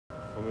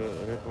Yeah.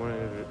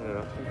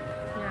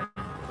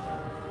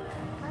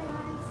 Hi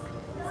guys.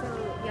 So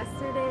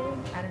yesterday,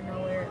 out of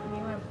nowhere, me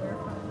and my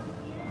boyfriend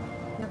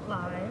went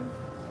live,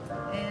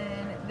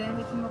 and then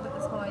we came up with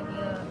this whole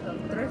idea of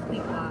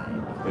thrifting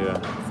live. Yeah.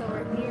 So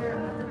we're here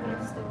at the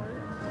thrift store.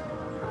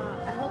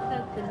 I hope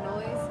that the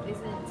noise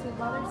isn't too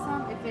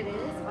bothersome. If it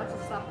is, I'll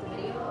just stop the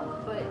video.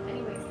 But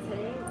anyways,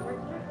 today we're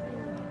thrifting.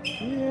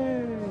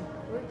 Yay.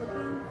 We're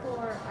looking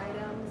for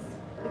items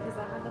because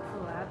I have a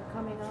collab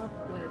coming up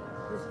with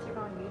this chick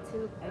on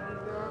YouTube, Eggy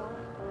Girl.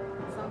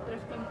 So I'm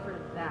thrifting for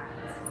that.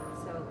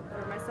 So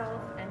for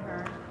myself and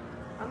her,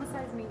 I'm a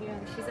size medium.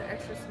 She's an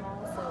extra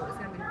small, so it's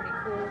gonna be pretty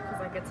cool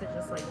because I get to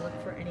just like look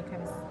for any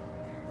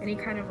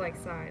kind of like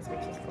size,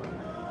 which is fun.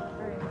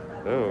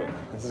 Alright. Oh,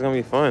 this is gonna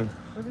be fun.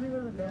 We're gonna go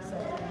to the girls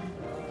section.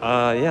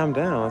 Yeah, I'm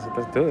down.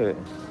 Let's do it.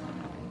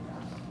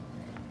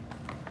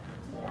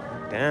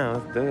 Down,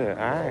 let's do it.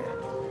 All right.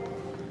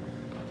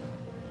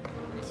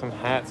 Some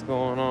hats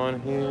going on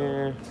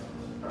here.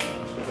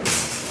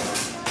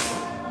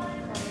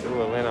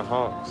 Ooh, Atlanta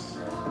Hawks.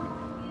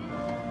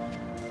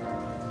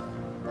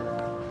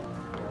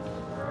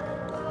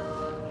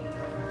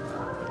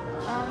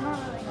 Not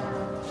really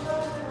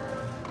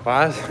good.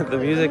 Why is the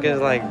music is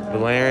like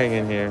blaring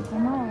in here? I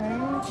know,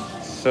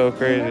 right? So You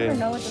crazy. never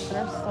know at the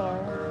thrift store.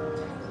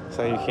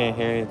 So you can't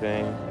hear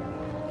anything.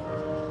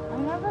 I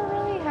never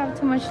really have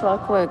too much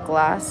luck with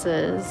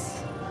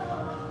glasses.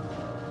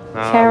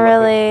 Nah, Can't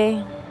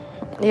really.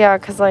 Yeah,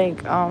 cause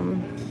like I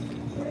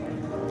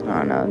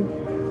don't know.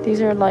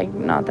 These are like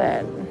not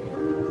that.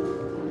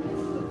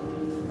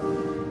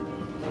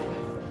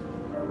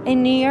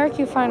 In New York,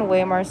 you find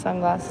way more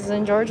sunglasses.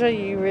 In Georgia,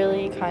 you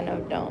really kind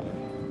of don't.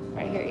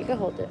 Right here, you can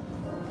hold it.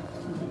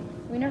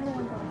 We never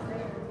went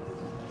downstairs.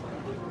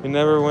 We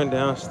never went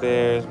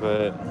downstairs,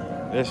 but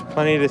there's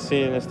plenty to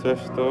see in this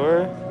thrift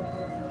store.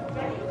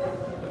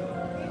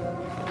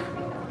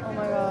 Oh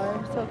my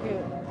god, so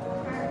cute.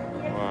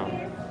 Wow.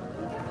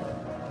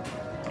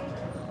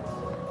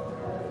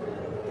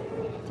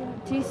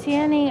 Do you see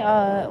any?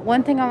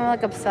 One thing I'm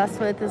like obsessed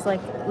with is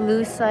like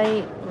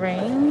lucite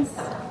rings.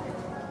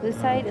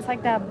 Lucite, it's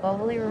like that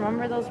bubbly.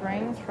 Remember those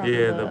rings from?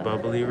 Yeah, the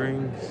bubbly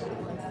rings.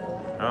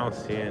 I don't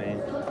see any.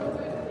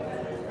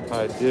 If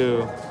I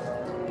do,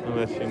 I'll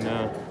let you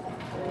know.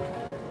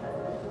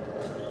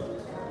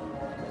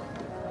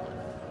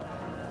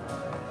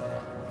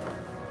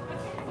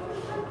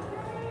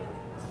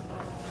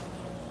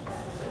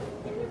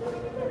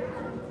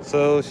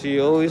 So she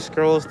always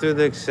scrolls through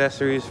the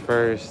accessories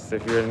first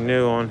if you're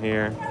new on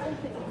here.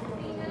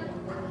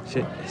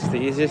 It's the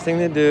easiest thing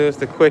to do, it's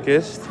the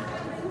quickest. This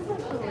is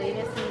like the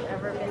latest we've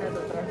ever been at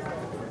the thrift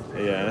store.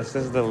 Yeah, this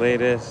is the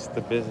latest,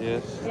 the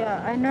busiest.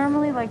 Yeah, I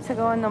normally like to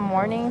go in the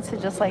morning to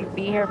just like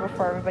be here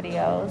before everybody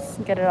else,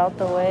 get it out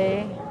the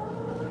way.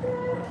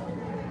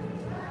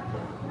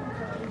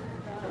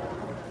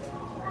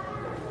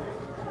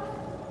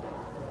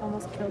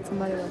 Almost killed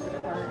somebody with a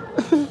cart.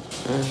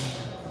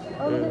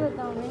 Oh, look at the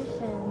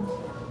Dalmatian.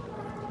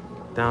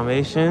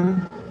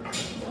 Dalmatian?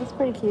 That's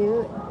pretty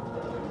cute.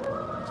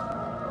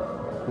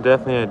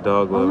 Definitely a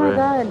dog Oh lover. my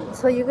god,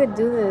 so you could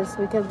do this.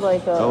 We could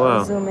like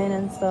wow. zoom in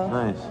and stuff.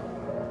 Nice.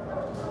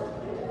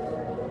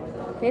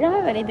 They don't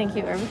have anything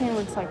cute. Everything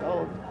looks like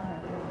old.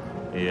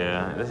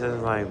 Yeah, this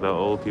is like the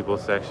old people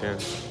section.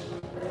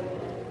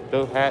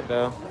 Dope hat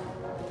though.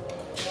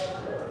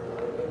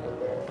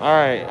 All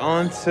right,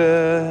 on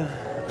to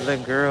the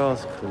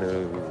girls'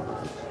 clothes.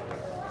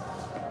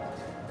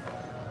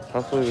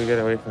 Hopefully we get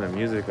away from the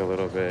music a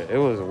little bit. It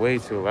was way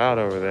too loud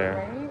over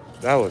there. Right?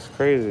 That was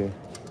crazy.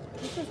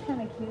 This is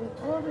kind of cute.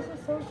 Oh, this is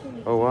so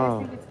cute. Oh, wow.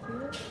 You guys think it's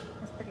cute?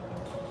 It's pretty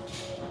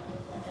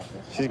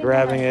cute. She's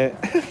grabbing it.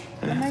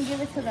 I'm gonna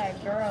give it to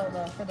that girl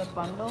though for the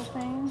bundle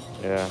thing.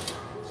 Yeah.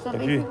 So If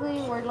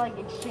basically, we're like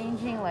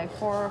exchanging like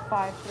 4 or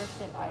 5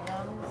 thrifted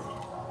items.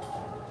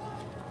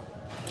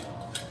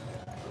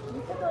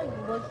 You could like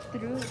look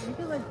through. You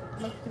could like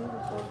look through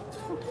the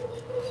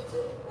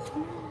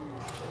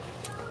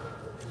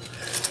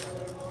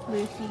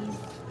Lucy's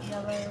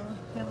yellow.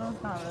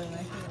 Yellow's not really my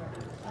favorite.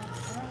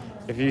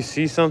 If you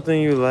see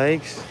something you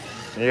like,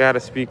 you gotta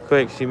speak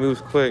quick. She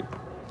moves quick.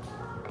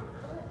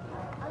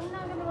 I'm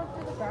not gonna look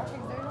through the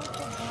graphics. They're not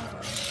so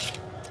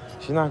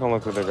boring. She's not gonna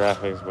look at the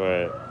graphics,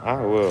 but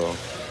I will.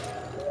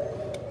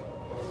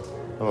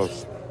 It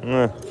looks,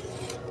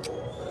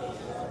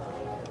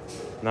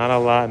 not a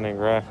lot in the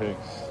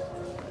graphics.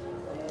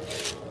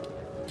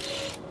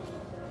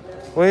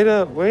 Wait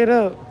up, wait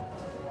up.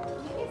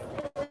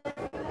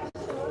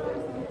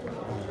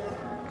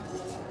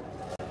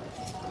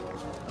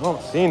 I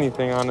don't see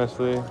anything,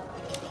 honestly.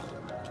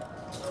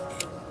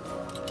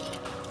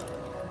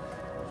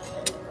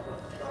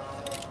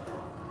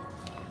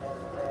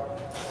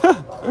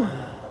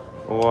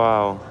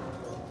 Wow.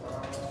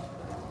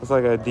 It's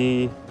like a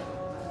DIY.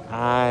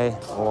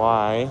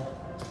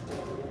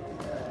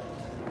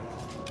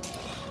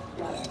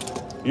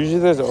 Usually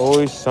there's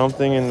always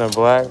something in the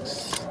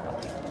blacks.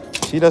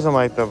 She doesn't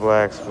like the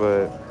blacks,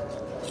 but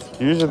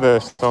usually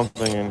there's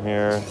something in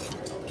here.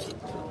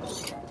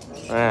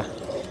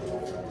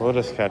 We'll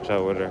just catch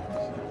up with her.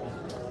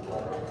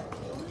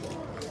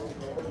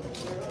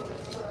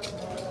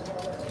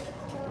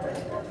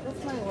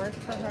 This might work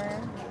for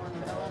her.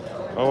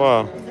 Oh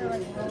wow. These are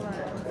like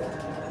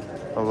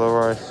A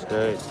low-rise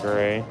skirt,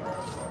 gray.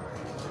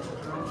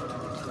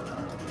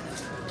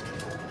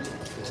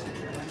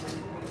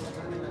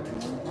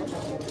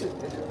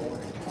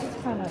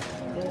 It's kind of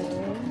big.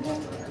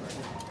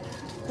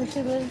 So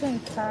she lives in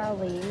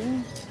Cali.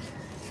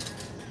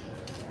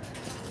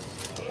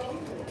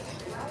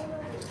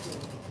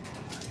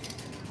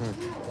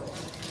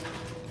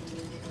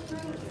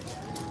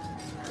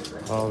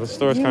 Oh, this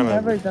store's You've kind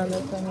never of. done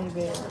this for me,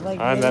 babe. Like,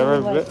 I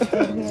literally, never like, been.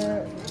 sit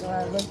here where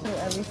I look through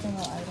every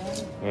single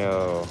item.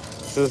 Yo,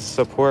 this is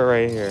support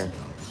right here.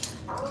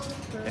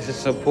 This is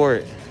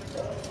support.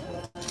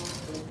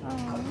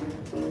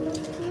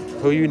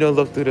 Who you know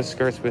look through the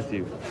skirts with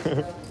you?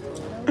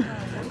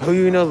 Who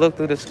you know look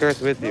through the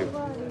skirts with you?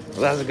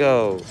 Let's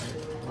go.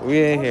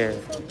 We in here.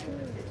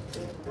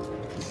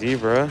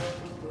 Zebra.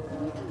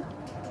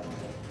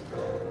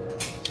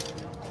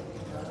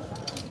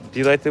 Do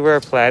you like to wear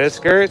plaited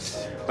skirts?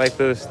 Like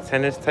those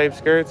tennis type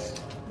skirts?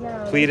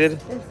 Yeah, Pleated?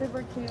 They're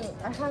super cute.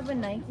 I have a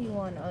Nike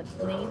one, a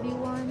navy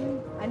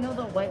one. I know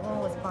the white one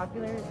was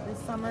popular this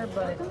summer,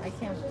 but I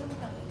can't.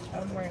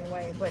 I'm wearing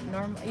white, but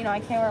I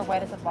can't wear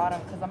white at the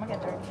bottom because I'm gonna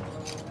get dirty.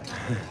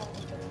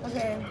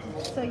 Okay,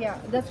 so yeah,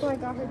 that's why I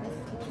got her this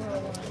particular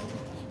one.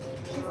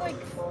 She's like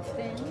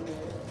thin.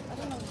 I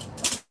don't know.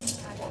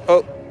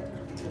 Oh.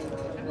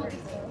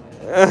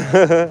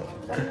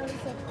 I don't know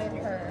if it fit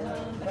her,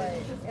 but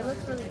it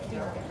looks really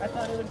cute. I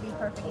thought it would be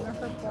perfect even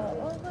for fall.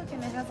 Oh look,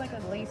 and it has like a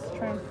lace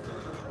trim.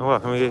 Oh, wow,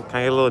 can I get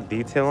a little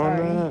detail on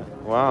that?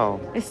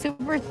 Wow. It's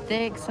super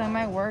thick, so it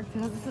might work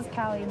because this is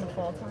Cali in the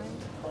fall time.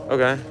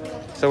 Okay.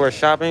 So we're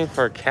shopping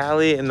for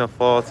Cali in the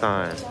fall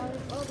time.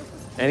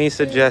 Any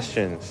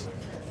suggestions?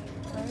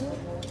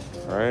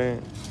 Right?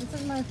 This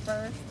is my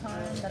first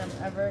time that I'm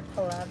ever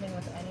collabing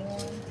with anyone.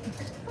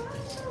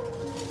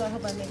 So I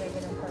hope I make a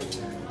good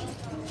impression.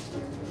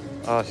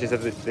 Oh, she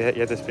said that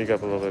you have to speak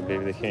up a little bit,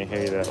 baby. They can't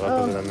hear you that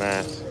well because of the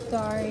mask.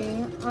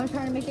 Sorry. I'm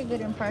trying to make a good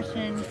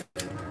impression.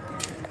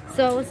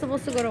 So I was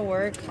supposed to go to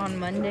work on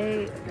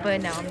Monday, but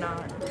now I'm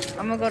not.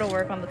 I'm gonna go to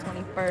work on the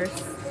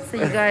 21st. So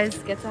you guys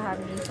get to have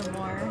me some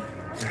more.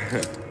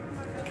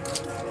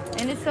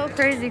 And it's so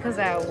crazy because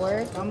at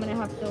work, I'm gonna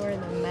have to wear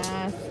the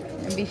mask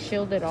and be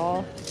shielded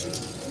off.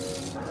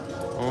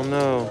 Oh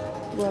no.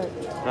 What?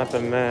 Not the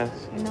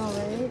mask. I know,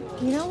 right?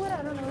 You know what?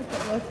 I don't know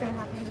what's gonna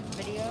happen in this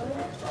video.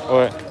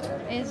 What?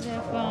 Is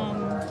if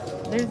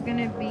there's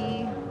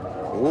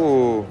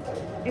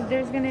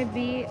gonna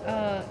be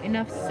Ooh.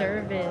 enough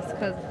service,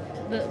 because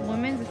the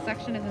women's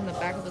section is in the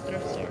back of the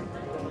thrift store.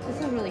 This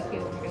is really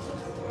cute.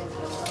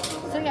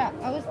 So yeah,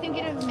 I was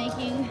thinking of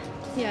making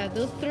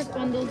those thrift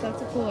bundles.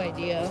 That's a cool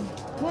idea.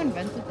 Who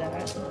invented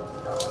that?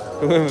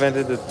 Who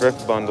invented the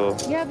thrift bundle?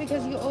 Yeah,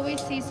 because you always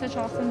see such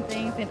awesome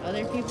things in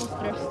other people's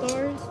thrift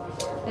stores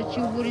that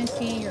you wouldn't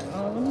see in your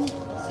own.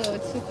 So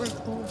it's super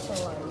cool to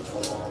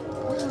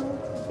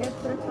get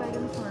thrift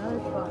items from another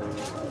spot.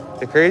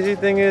 The crazy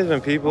thing is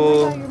when people...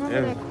 Oh my God, you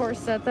remember that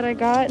corset that I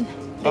got?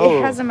 Oh.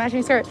 It has a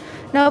matching skirt.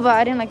 No, but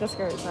I didn't like the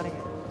skirt, so I didn't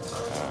get it.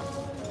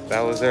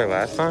 That was there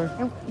last time?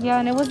 Yeah,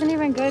 and it wasn't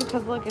even good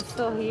because look, it's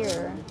still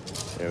here.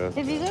 Yeah,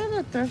 If you go to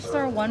the thrift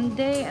store one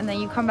day and then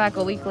you come back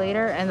a week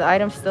later and the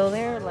item's still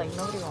there, like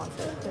nobody wants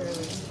it,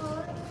 clearly.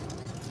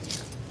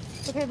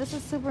 Okay, this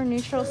is super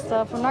neutral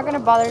stuff. I'm not gonna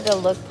bother to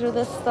look through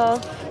this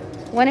stuff.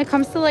 When it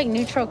comes to like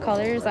neutral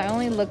colors, I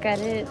only look at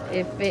it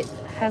if it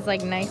has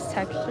like nice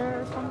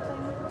texture or something.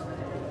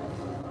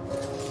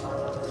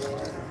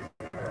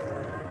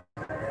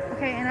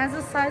 Okay, and as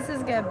the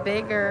sizes get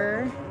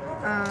bigger,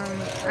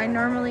 I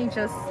normally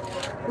just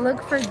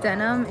look for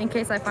denim in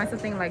case I find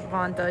something like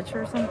Von Dutch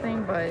or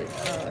something, but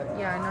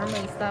I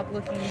normally stop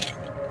looking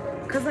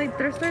because like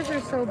thrift stores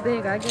are so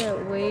big. I get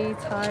way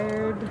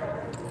tired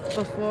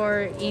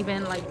before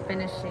even like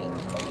finishing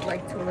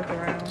like to look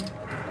around.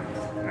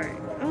 All right.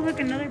 Oh, look,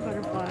 another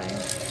butterfly.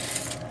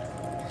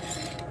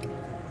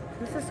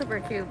 This is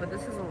super cute, but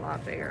this is a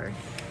lot bigger.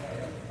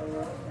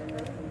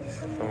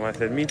 Someone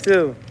said, me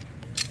too.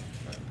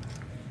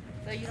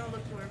 So you don't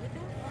look through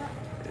everything?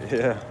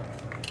 Yeah.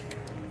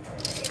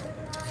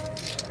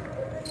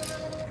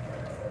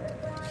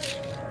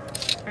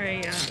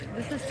 Alright, yeah.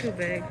 This is too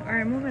big.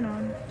 Alright, moving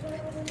on.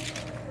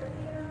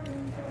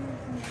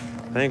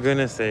 Thank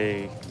goodness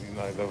the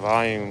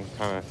volume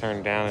kind of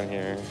turned down in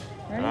here.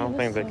 Right? I don't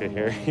think they could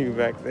hear you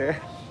back there.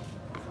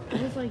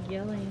 I was like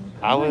yelling.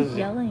 I was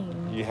yelling.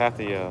 You have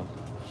to yell.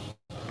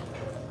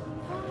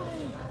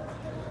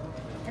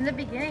 In the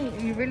beginning,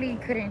 you really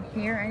couldn't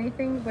hear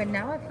anything, but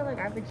now I feel like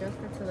I've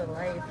adjusted to the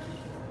life.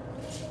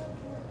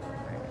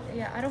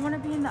 Yeah, I don't want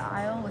to be in the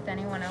aisle with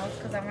anyone else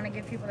because I want to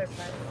give people their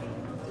privacy.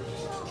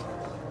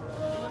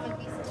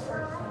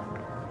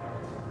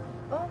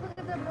 Oh, look at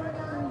the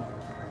bunny.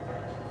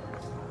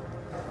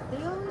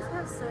 They always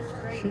have such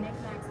great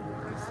knickknacks in the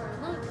thrift store.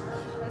 Look,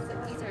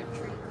 these are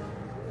treats.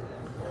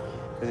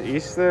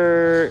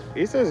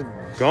 Easter's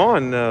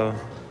gone though.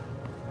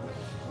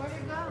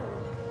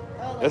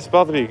 It's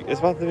about to be. It's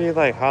about to be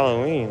like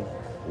Halloween.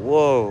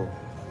 Whoa.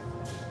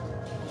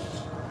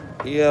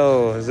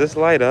 Yo, does this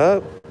light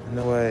up?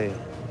 No way.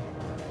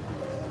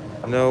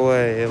 No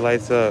way. It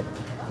lights up,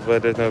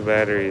 but there's no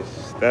batteries.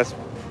 That's.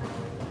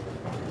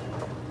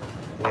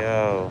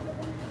 Yo.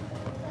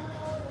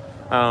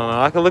 I don't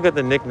know. I can look at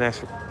the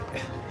knickknacks.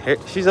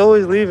 She's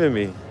always leaving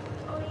me.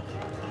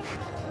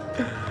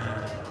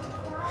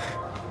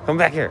 Come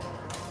back here.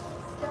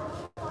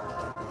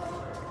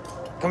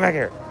 Come back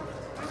here.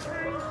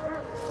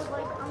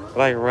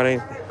 Like running.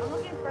 I'm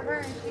looking for her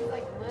and she's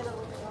like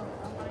little. So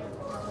I'm trying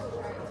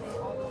to take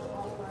all the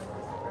small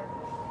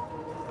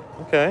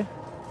sizes. Okay.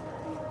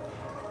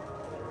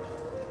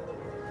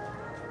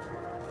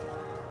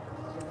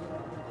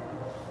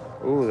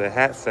 Ooh, the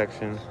hat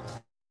section.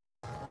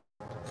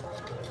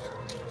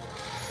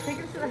 Take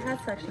her to the hat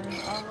section.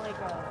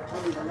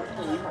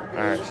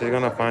 Alright, she's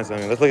gonna find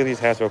something. Let's look at these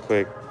hats real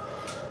quick.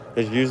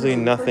 There's usually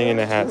nothing in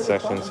the hat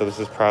section, so this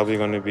is probably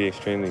going to be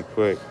extremely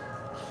quick.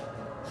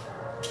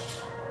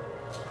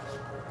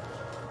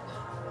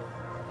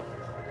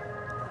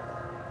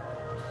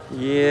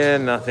 Yeah,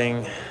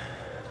 nothing.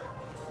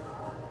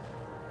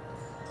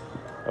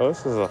 Oh,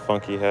 this is a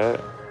funky hat.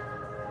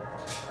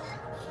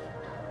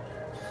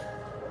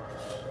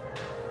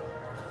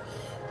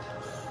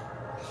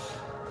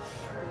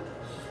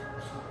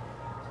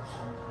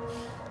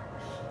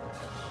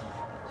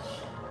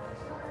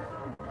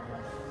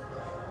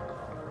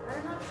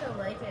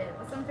 Like it,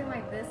 but something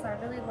like this I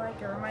really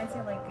like. It reminds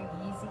me of like a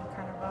Yeezy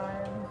kind of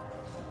vibe.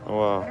 Oh,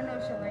 wow. I don't know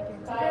if she'll like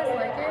it. Do you guys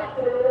like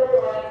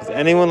it? Does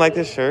anyone like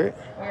this shirt?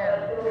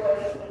 Yeah.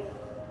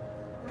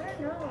 I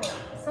don't know.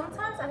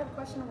 Sometimes I have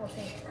questionable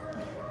taste.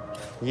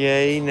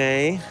 Yay,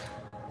 nay.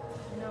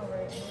 I know,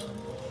 right?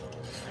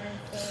 And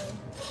so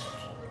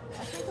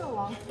I think a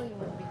long sleeve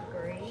would be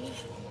great.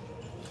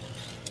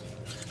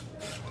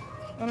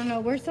 I don't know.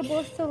 We're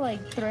supposed to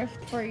like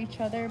thrift for each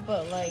other,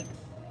 but like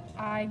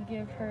I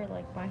give her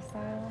like my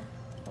style.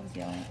 I was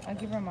yelling. I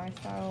give her my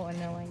style and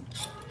then like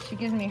she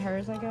gives me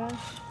hers, I guess.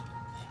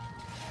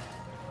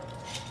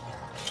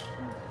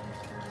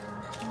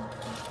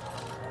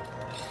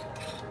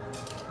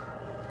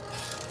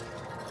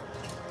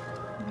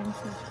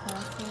 Vintage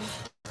classic.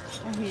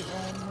 I hate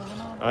red.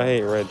 I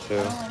hate red too.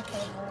 I don't like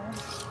purple.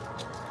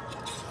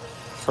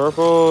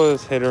 Purple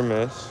is hit or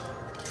miss.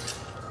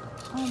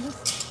 Oh, this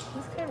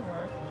could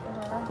work.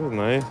 This is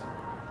nice.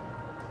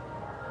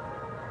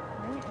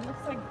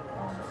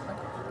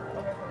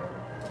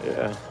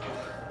 Yeah.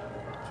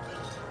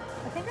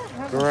 I think I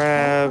have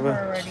Grab.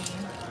 already.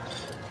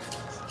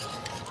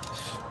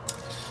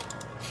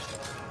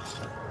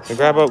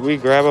 We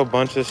grab a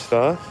bunch of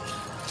stuff,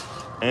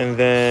 and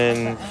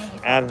then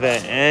at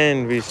the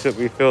end we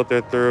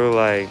filter through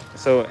like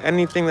so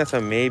anything that's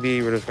a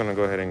maybe we're just gonna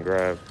go ahead and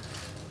grab.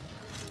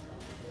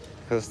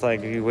 Cause it's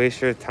like if you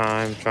waste your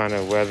time trying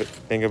to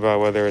think about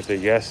whether it's a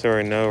yes or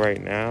a no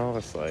right now,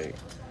 it's like.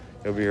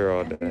 You'll be here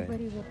all day.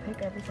 Everybody will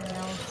pick everything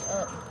else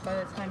up by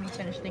the time you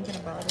finish thinking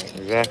about it.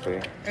 Exactly.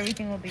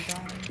 Everything will be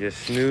gone. You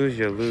snooze,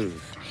 you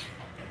lose.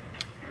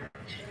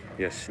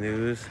 You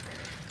snooze,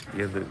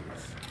 you lose.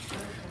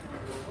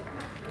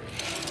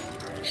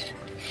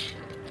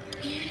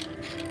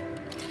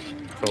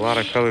 There's a lot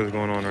of colors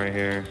going on right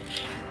here.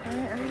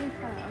 Everything's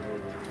kind of ugly.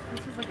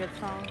 This is a good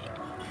song.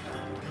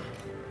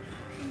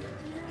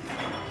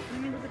 Let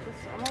me look at this.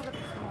 I'm all at the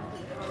small.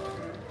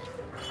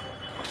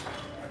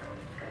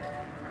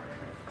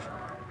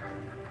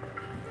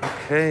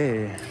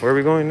 Okay, where are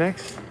we going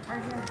next?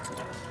 Right here.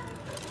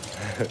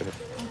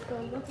 I'm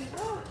still looking.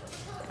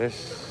 There's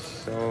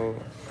so...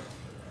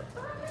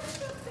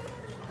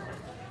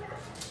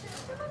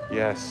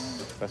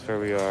 Yes, that's where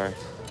we are.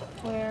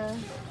 Where?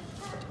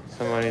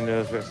 Somebody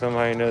knows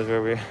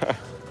where we are.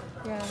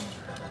 Yeah.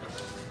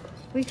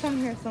 We come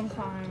here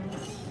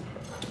sometimes.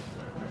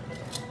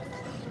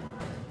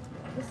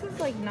 This is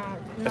like not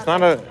It's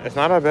not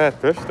a bad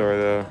thrift store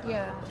though.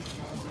 Yeah.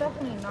 It's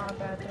definitely not a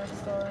bad thrift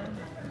store.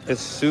 It's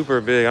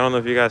super big. I don't know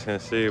if you guys can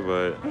see,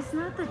 but It's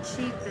not the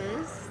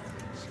cheapest.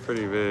 it's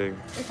pretty big.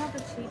 It's not the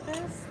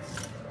cheapest,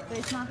 but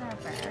it's not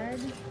that bad.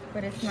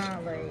 But it's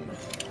not like,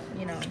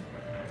 you know.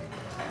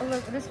 Oh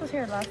look, this was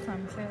here last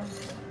time too.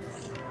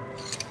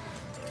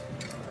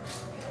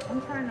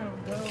 I'm trying to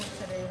go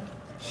today.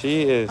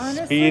 She is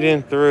Honestly,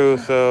 speeding through,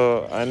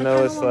 so I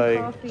know it's like...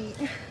 Coffee.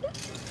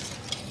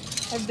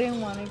 I've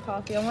been wanting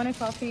coffee. I wanted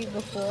coffee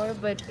before,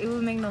 but it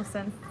would make no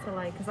sense to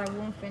like, cause I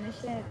won't finish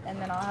it, and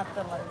then I'll have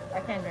to like, I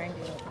can't drink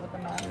it with the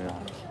mask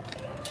on.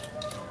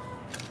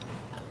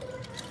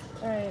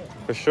 All right.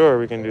 For sure,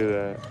 we can do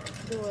that.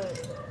 Do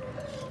it.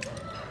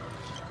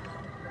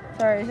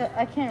 Sorry,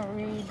 I can't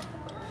read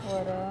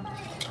what.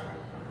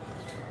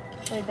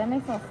 Wait, that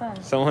makes no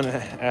sense. Someone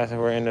asked if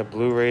we're into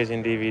Blu-rays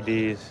and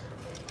DVDs.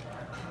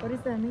 What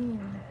does that mean?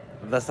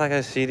 That's like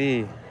a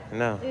CD.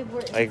 No,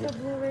 like the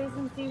Blu-rays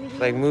and DVDs?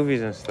 like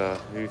movies and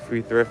stuff.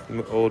 We thrift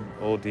old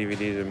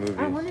DVDs and movies.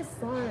 I want to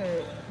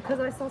start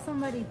because I saw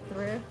somebody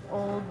thrift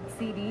old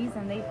CDs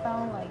and they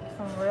found like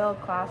some real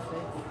classics.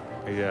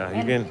 Yeah,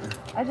 you And can.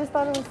 I just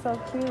thought it was so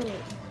cute.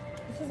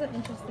 This is an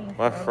interesting.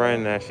 My photo.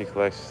 friend actually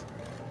collects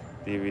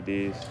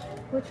DVDs.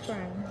 Which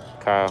friend?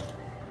 Kyle.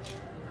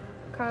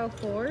 Kyle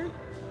Ford.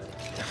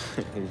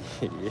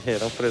 Yeah,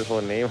 don't put his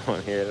whole name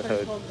on here. Put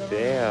his whole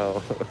Damn.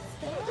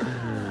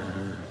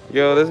 government.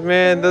 Yo, this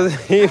man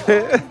doesn't even.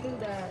 Do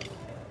that.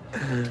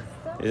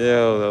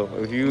 Yo,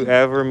 if you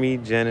ever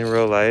meet Jen in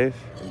real life,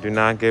 do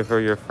not give her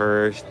your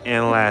first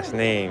and last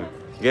name.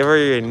 Give her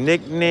your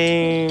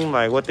nickname,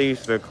 like what they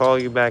used to call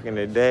you back in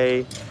the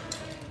day.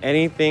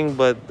 Anything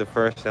but the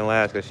first and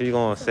last, because she's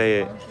going to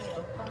say it.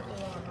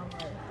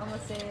 I'm going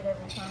to say it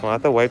every time. Well, I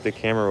have to wipe the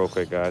camera real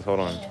quick, guys. Hold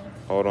on.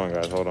 Hold on,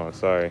 guys. Hold on.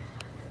 Sorry.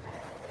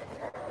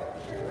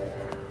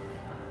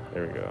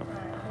 There we go.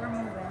 We're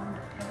moving.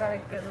 I got a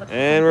good look.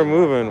 And we're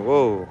moving.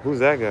 Whoa, who's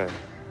that guy?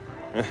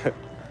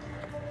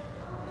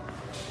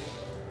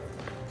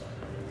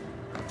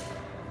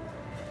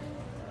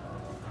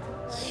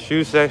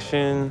 Shoe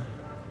section.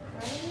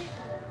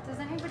 Does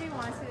anybody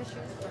want to see the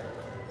shoes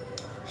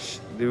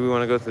first? Do we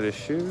want to go to the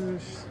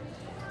shoes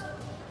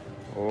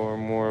or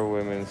more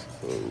women's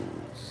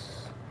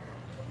clothes?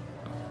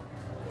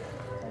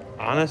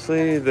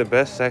 Honestly, the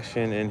best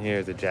section in here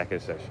is the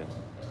jacket section.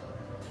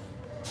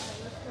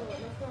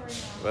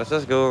 Let's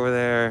just go over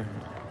there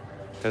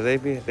because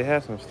they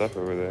have some stuff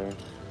over there. I know,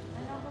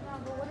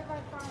 but what if I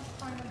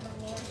find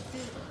a more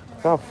suit?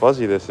 Look how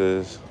fuzzy this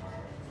is.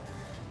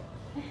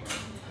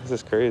 This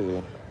is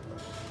crazy.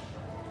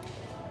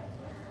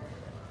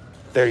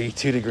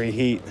 32-degree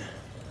heat.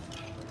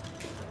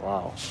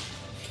 Wow.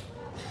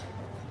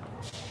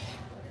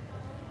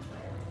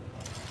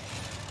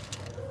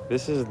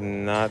 This is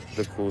not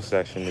the cool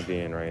section to be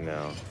in right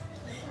now.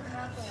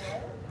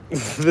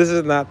 This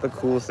is not the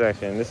cool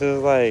section. This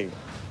is like,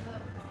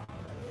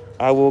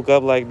 I woke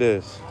up like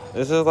this.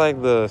 This is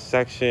like the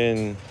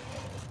section,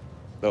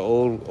 the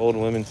old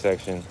women's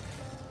section.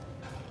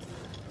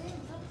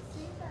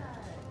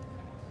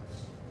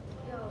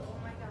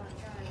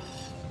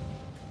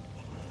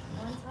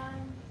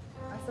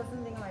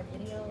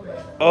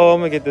 Oh,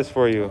 I'm gonna get this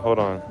for you. Hold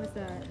on. What's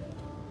that?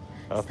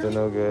 Up to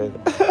no good.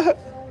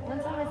 One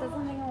time I said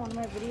something on one of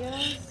my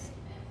videos.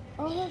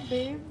 Oh look,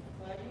 babe.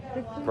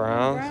 The cute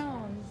Browns?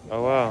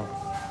 Oh wow.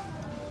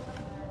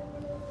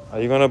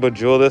 Are you gonna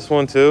bejewel this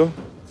one too?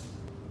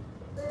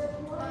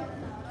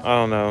 I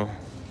don't know.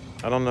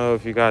 I don't know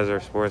if you guys are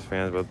sports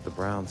fans, but the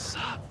Browns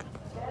suck.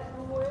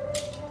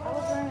 I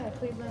was wearing a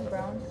Cleveland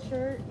Browns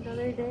shirt the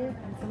other day,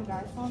 and some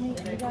guy saw me,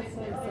 and he got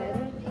so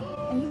excited.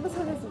 And he was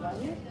with his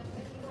wife,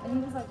 and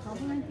he was like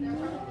complimenting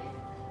me.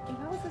 If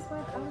I was his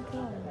wife, I would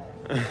kill him.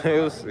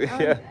 It was,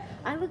 yeah.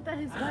 I looked at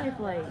his wife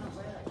like,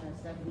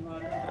 thank you. I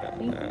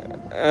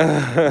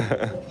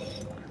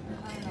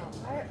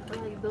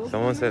don't know.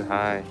 Someone said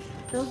hi.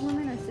 Those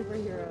women are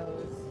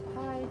superheroes.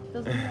 Hi,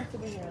 those women are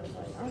superheroes.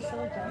 Like, I'm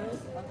so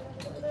jealous.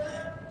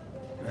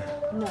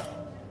 No.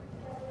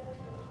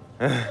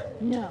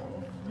 No.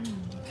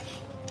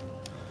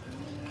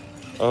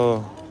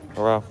 Oh,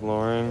 Ralph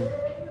Lauren.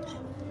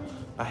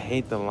 I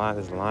hate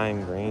this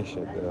lime green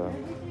shit though.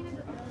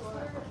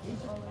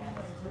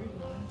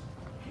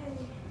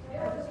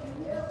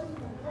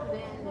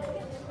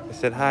 I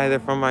said hi, they're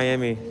from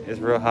Miami. It's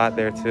real hot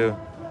there too.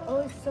 Oh,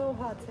 it's so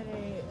hot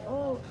today.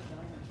 Oh,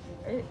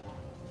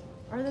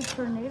 are there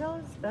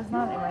tornadoes? That's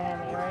not in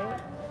Miami, right?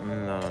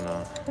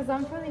 No. Because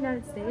I'm from the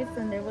United States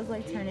and there was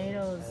like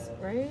tornadoes,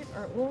 right?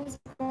 Or what was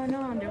going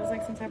on? There was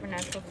like some type of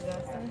natural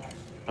disaster.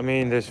 I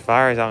mean, there's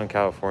fires out in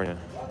California,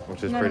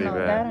 which is pretty That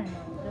I bad. know.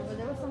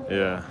 There was something.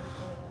 Yeah.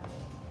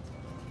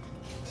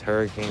 It's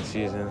hurricane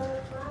season.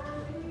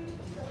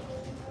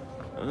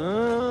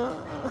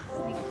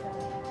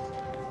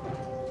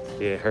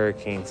 Yeah,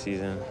 hurricane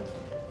season.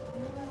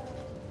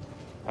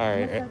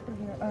 Alright.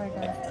 Alright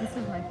guys, this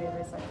is my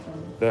favorite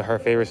section. Her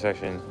favorite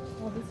section.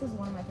 Well, this is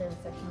one of my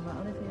favorite sections. My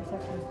other favorite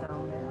section is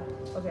down there.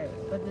 Okay,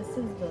 but this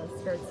is the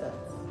skirt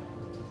sets.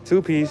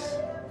 2-piece.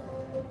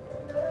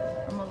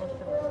 I'm gonna look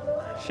them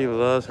up. She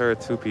loves her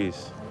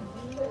 2-piece.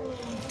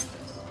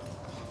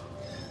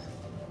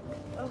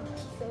 Oh,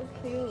 so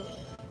cute.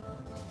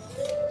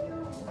 So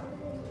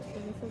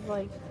this is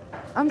like,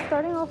 I'm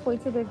starting off way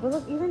too big, but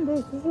look, even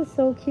this is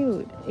so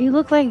cute. You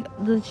look like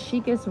the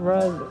chicest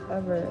rug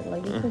ever.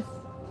 Like, it's just,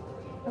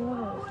 I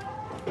love it.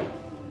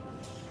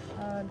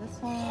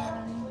 This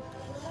one.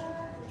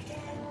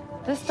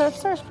 This thrift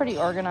store is pretty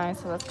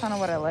organized, so that's kind of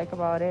what I like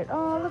about it.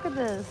 Oh, look at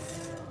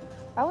this.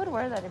 I would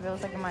wear that if it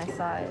was like in my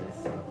size.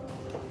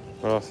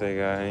 What else they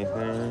got?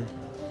 Anything?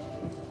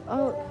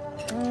 Oh,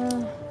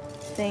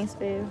 thanks,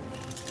 babe.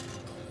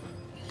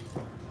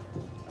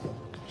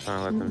 Trying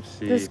to let them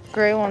see. This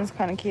gray one's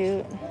kind of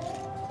cute.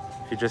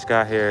 She just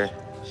got here.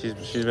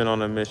 She's been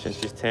on a mission.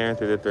 She's tearing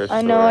through the thrift store.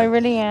 I know, I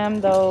really am,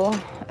 though.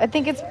 I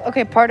think it's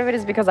okay. Part of it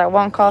is because I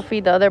want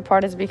coffee. The other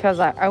part is because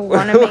I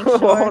want to make sure.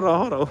 Hold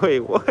on. Wait,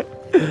 what?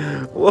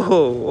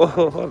 Whoa,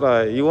 hold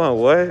on. You want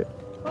what?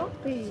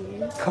 Coffee.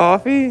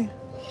 Coffee?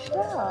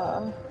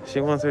 Yeah.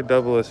 She wants her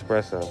double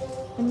espresso.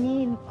 I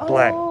mean,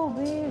 Black. oh,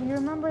 babe, you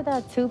remember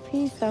that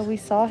 2-piece that we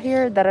saw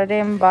here that I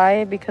didn't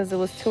buy because it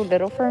was too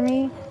little for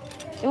me?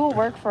 It will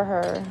work for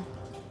her.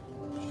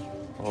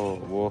 Oh,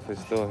 Wolf is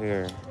still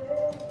here.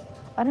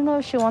 I don't know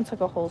if she wants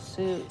like a whole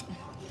suit.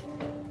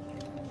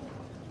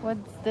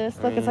 What's this?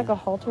 Look, it's like a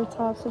halter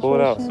top situation. Pull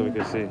it out so we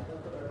can see.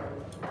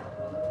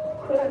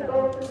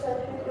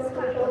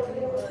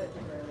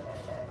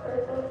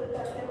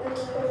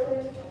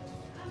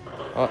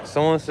 Oh,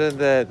 someone said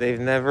that they've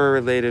never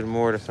related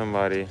more to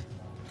somebody.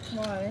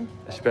 Why?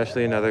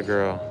 Especially another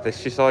girl.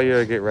 She saw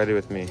you get ready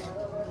with me.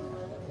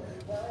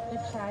 The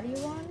chatty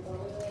one?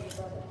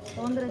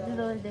 The one that I did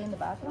the other day in the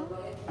bathroom?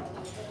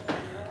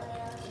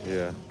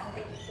 Yeah.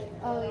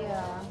 Oh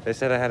yeah. They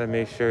said I had to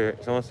make sure.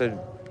 Someone said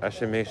I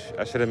should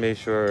have made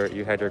sure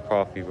you had your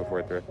coffee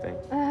before thrifting.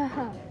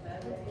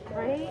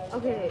 Right?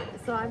 Okay,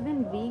 so I've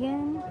been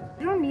vegan.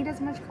 I don't need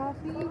as much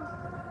coffee.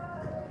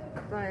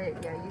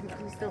 But yeah,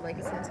 you still like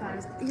it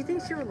sometimes. You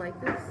think she would like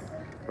this?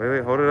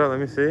 Wait, hold it up. Let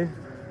me see.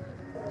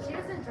 She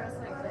doesn't dress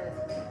like this.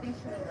 Do you think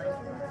she would like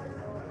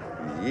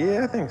it?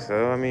 Yeah, I think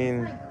so. I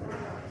mean,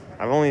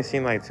 I've only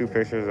seen like 2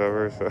 pictures of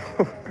her, so. I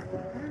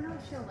don't know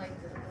if she'll like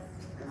this.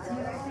 Do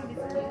you guys think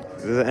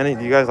it's cute?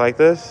 Do you guys like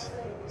this?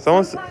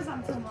 Sometimes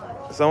I'm too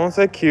much. Someone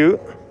said cute.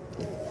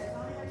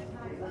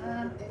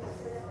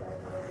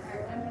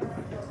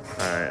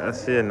 Alright,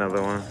 let's see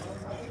another one.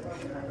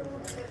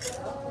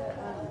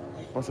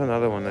 What's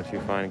another one that you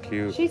find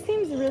cute? She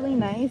seems really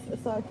nice,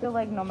 so I feel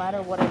like no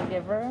matter what I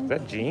give her. Is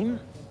that Jean?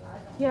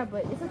 Yeah,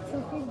 but it's a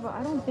 2-piece, but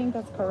I don't think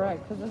that's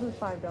correct because this is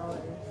 $5.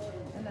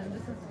 And then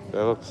this is.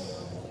 That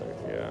looks like,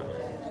 yeah.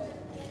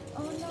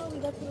 Oh no, we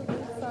got to the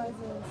big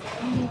sizes.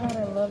 Oh my god,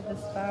 I love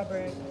this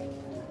fabric.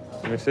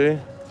 Let me see.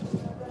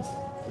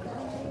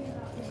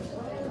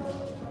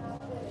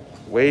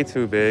 Way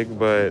too big,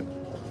 but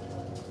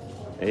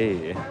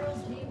hey.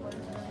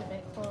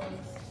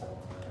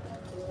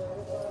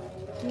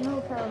 You know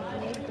who Carol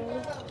G is?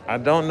 I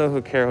don't know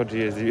who Carol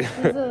G is. She's a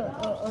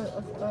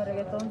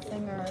reggaeton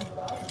singer.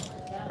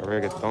 A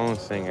reggaeton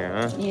singer,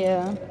 huh?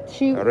 Yeah.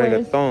 She A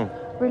wears reggaeton.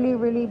 really,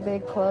 really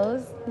big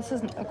clothes. This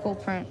is a cool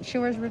print. She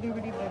wears really,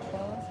 really big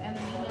clothes. And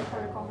then me and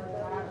her call her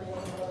fat or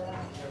something like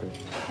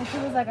that. And she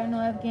was like, I know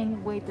I've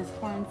gained weight this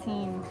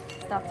quarantine.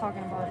 Stop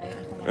talking about it.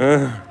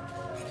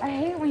 I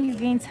hate when you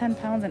gain 10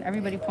 pounds and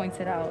everybody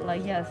points it out.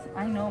 Like, yes,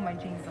 I know my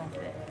jeans don't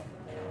fit.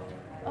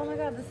 Oh my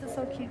god, this is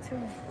so cute too.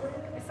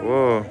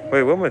 Whoa.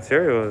 Wait, what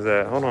material is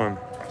that? Hold on.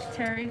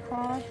 Terry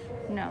cloth?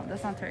 No,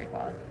 that's not terry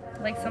cloth.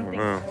 Like something.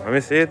 Let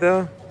me see it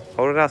though.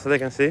 Hold it out so they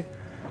can see.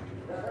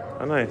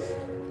 Oh, nice.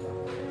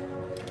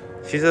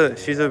 She's a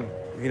she's a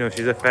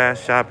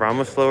fast shopper. I'm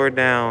gonna slow her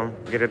down.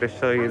 Get her to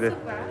show you the.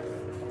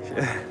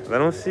 Let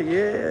them see.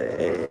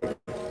 Yeah.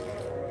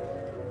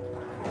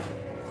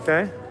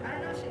 Okay.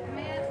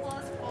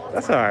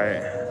 That's all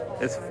right.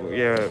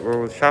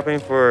 We're shopping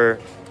for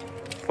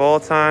fall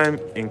time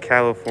in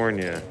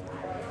California.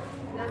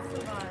 That's the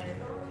vibe.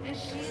 And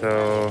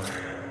So,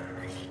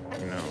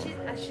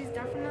 she's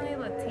definitely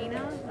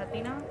Latina.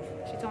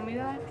 She told me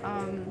that.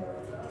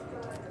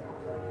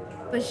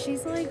 But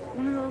she's like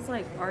one of those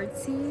like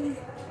artsy,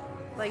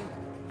 like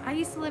I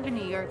used to live in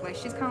New York. Like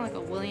she's kind of like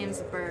a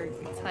Williamsburg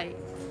type,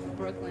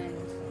 Brooklyn.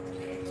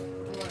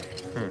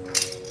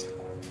 It's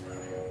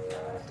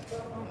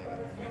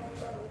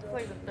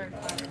like the 3rd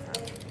time it's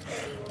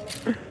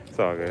happening. it's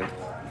all good. Alright,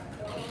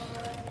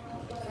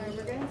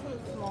 we're getting to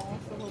the small,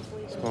 so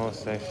hopefully. Small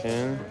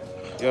section.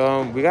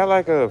 We got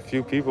like a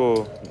few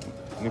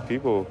new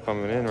people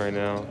coming in right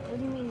now. What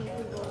do you mean, new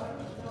people?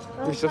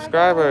 Your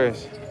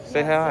subscribers.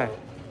 Say hi.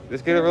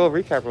 Let's get a real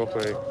recap real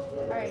quick.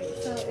 Alright,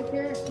 so if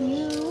you're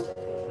new,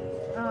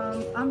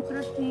 I'm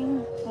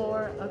thrifting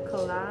for a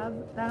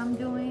collab that I'm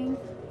doing.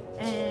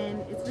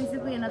 And it's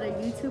basically another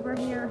YouTuber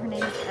here. Her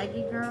name is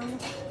Eggy Girl.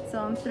 So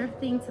I'm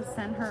thrifting to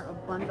send her a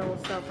bundle of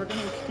stuff. We're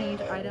gonna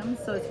exchange items,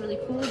 so it's really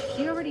cool.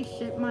 She already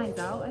shipped mine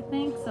out, I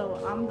think. So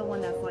I'm the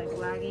one that's like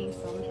lagging.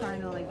 So I'm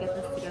trying to like get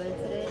this together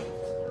today.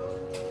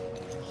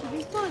 Should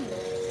be fun.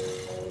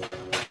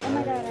 Oh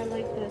my god, I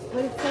like this.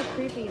 But it's so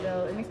creepy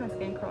though. It makes my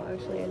skin crawl.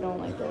 Actually, I don't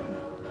like it.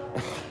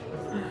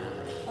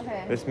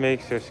 Okay. This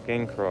makes your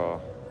skin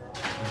crawl.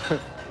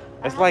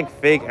 It's like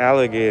fake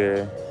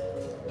alligator.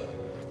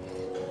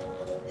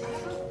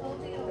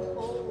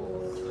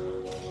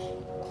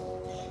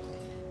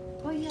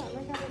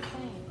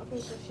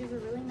 So she's a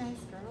really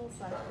nice girl,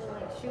 so I feel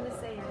like she would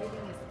say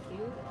everything is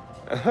cute.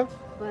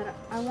 But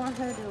I want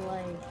her to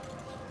like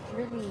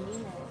really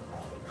mean it.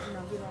 Like, you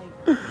know, be like,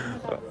 oh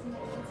my God,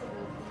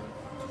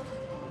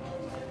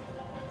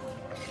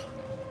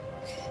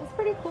 it's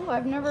pretty cool.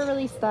 I've never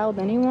really styled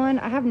anyone.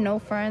 I have no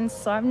friends,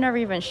 so I've never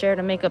even shared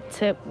a makeup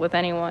tip with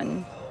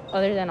anyone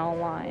other than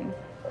online.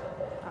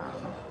 So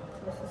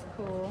this is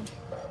cool.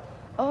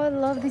 Oh, I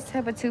love these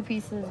type of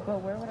 2-pieces, but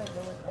where would I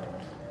go with them?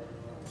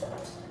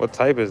 What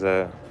type is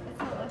that?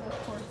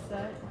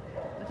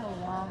 With a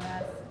long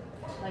ass,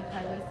 like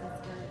high-waisted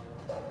skirt.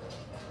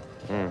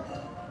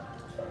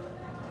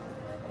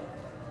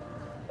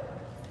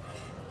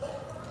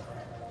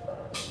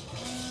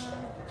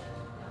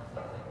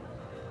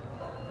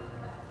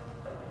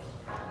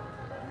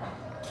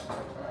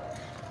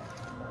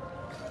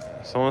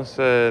 Someone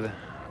said,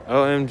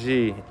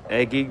 OMG,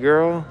 Eggy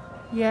Girl?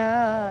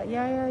 Yeah.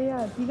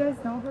 Do you guys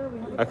know her?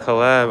 A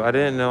collab. I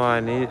didn't know I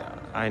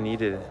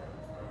needed it.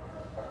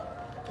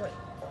 Wait.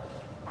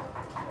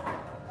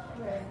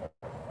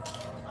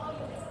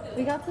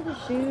 We got to the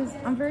shoes.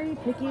 I'm very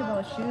picky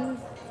about shoes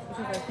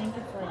because I think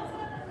it's like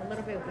a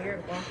little bit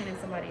weird walking in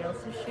somebody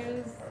else's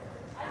shoes.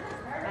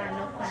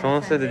 No pun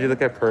Someone said, did you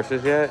look at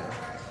purses yet?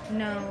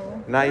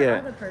 No. Not Where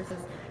yet. are the purses?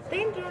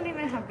 They don't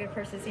even have good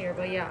purses here,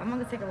 but yeah, I'm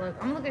gonna take a look.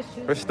 I'm gonna look at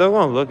shoes. We're still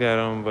gonna look at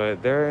them,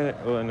 but they're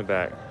in the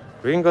back.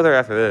 We can go there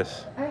after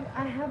this.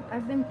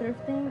 I've been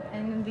thrifting,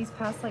 and in these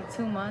past like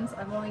 2 months,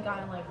 I've only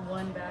gotten like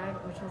one bag,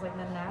 which was like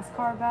the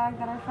NASCAR bag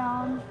that I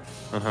found.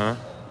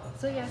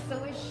 So yeah, so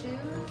with shoes,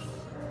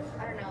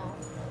 I don't know.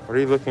 What are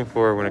you looking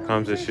for when it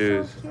comes to These are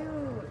shoes? So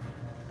cute.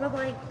 But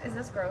like, is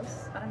this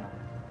gross? I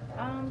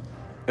don't know.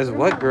 Is am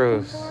what I looking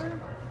gross? for?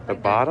 The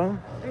Like,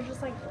 bottom? They're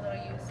just like little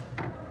used.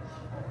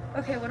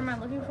 Okay, what am I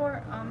looking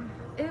for?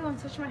 Ew, I'm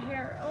touching my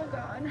hair. Oh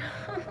god.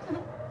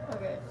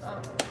 Okay.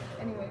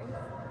 Anyways.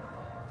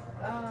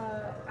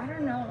 I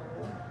don't know.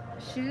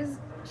 Shoes.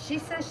 She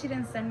says she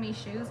didn't send me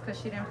shoes because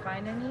she didn't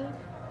find any.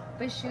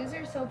 But shoes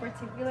are so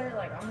particular.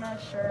 Like I'm not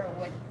sure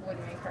what would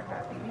make her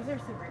happy. These are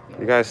super cute.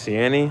 You guys see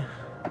any?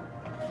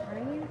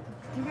 Right?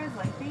 Do you guys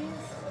like these?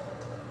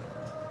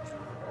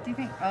 Do you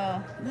think?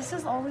 Oh, this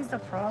is always the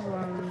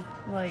problem.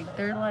 Like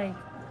they're like,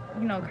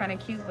 you know, kind of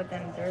cute, but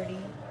then dirty.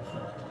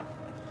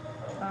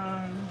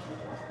 I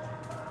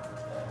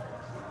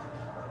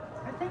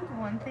think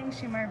one thing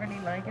she might really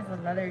like is a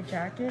leather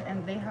jacket,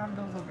 and they have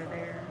those over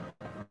there.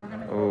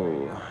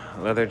 Oh,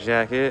 leather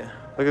jacket.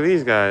 Look at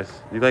these guys.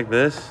 You like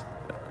this?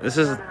 This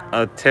is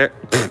a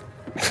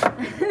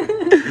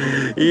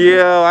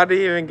Yo, I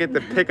didn't even get to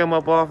pick them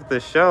up off the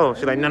shelf.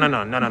 She's like, no.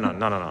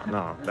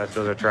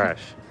 Those are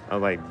trash. I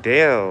was like,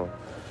 damn.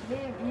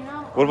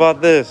 What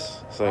about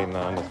this? It's like, no,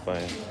 I'm just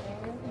playing.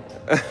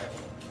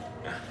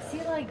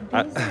 See, like,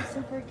 these are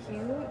super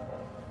cute.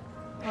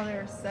 Oh,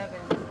 they're 7.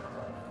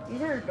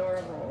 These are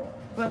adorable.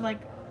 But, like,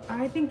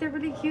 I think they're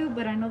really cute,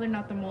 but I know they're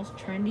not the most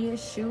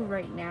trendiest shoe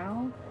right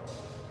now.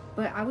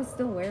 But I would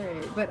still wear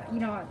it. But, you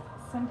know,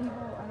 some people,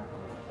 I don't know.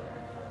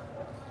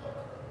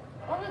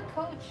 Oh, look,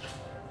 Coach.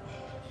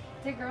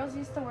 Did girls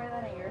used to wear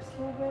that in your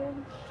school,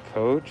 babe?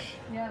 Coach?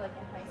 Yeah, like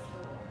in high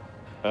school.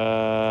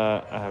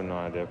 I have no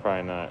idea.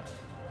 Probably not.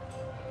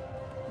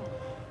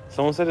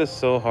 Someone said it's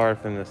so hard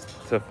for them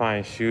to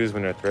find shoes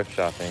when they're thrift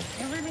shopping.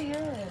 It really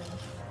is.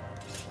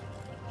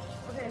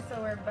 Okay, so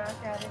we're back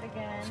at it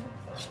again.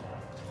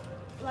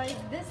 Like,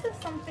 this is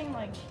something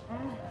like,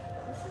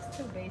 this is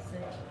too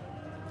basic.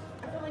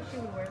 I feel like she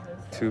would wear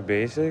this. Too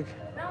basic?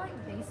 Not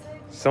like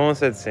basic. Someone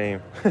said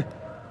same.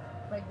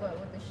 Like what,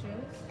 with the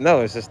shoes? No,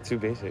 it's just too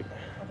basic. Okay.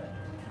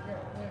 Yeah,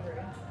 we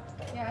agree.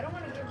 Yeah, I don't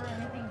want to give her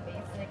anything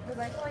basic because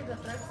I feel like the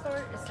thrift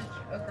store is such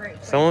a great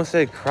place. Someone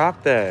said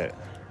crop that.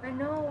 I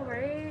know,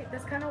 right?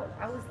 That's kind of,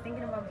 I was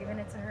thinking about giving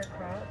it to her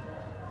crop.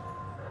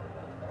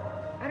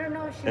 I don't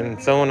know.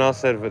 And someone else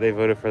said they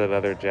voted for the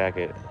leather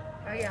jacket.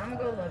 Oh yeah, I'm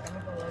gonna go look.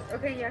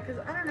 Okay, yeah, because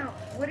I don't know.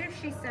 What if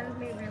she sends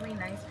me really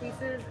nice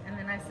pieces and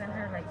then I send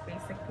her like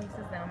basic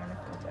pieces? Then I'm gonna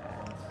feel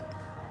bad.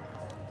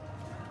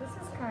 This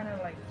is kind of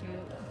like cute.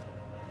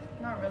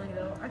 Not really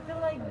though. I feel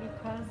like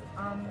because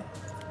I'm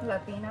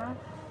Latina,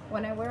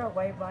 when I wear a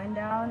white button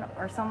down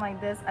or something like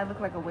this, I look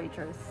like a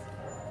waitress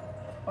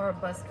or a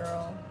bus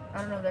girl. I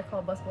don't know if they're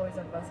called bus boys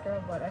or bus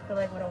girl, but I feel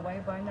like with a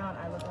white button down,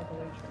 I look like a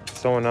waitress.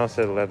 Someone else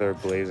said leather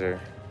blazer.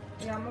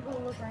 Yeah, I'm gonna go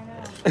look right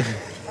now.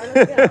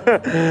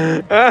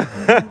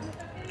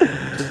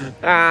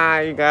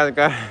 You guys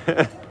got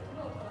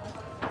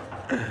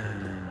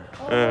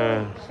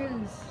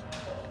shoes.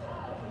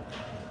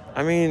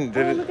 I mean,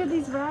 look at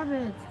these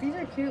rabbits. These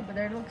are cute, but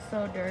they look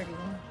so dirty.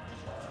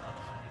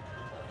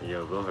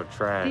 Yo, those are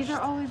trash. These are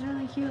always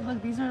really cute.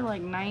 Look, these are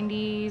like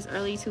 90s,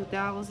 early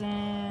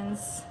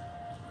 2000s.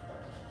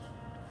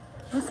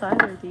 What size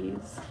are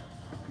these?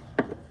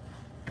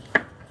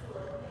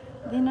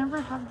 They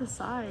never have the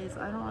size.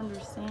 I don't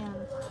understand.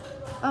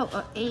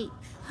 Oh, 8.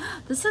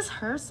 This is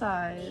her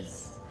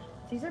size.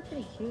 These are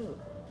pretty cute.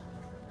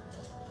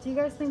 Do you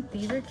guys think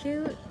these are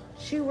cute?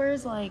 She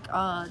wears like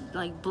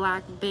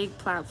black big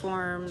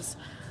platforms.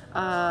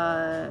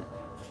 I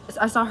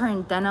saw her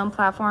in denim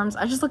platforms.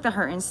 I just looked at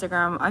her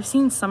Instagram. I've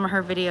seen some of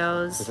her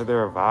videos. They said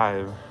they're a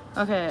vibe.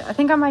 Okay, I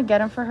think I might get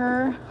them for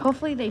her.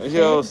 Hopefully they fit.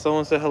 Yo,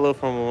 someone said hello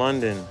from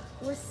London.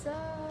 What's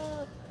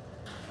up?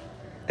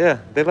 Yeah,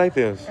 they like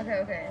this.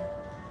 Okay.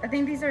 I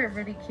think these are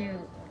really cute.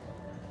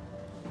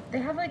 They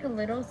have like a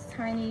little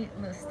tiny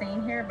little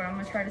stain here, but I'm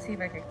gonna try to see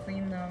if I can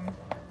clean them.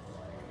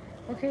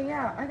 Okay,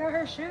 yeah, I got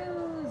her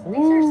shoes. These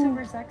are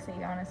super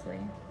sexy, honestly.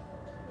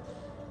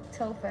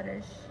 Toe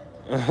fetish.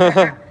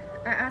 I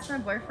asked my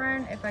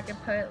boyfriend if I could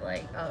put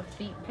like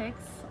feet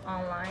pics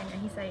online,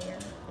 and he said yeah.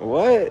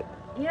 What?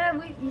 Yeah,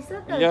 you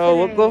said that.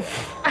 Yo, today. what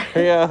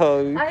the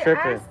Yo, you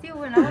tripping. I asked you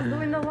when I was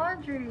doing the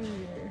laundry,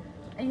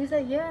 and you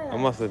said yeah. I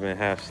must have been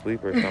half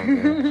asleep or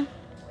something.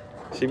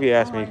 She be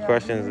asking me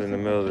questions in the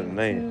middle of the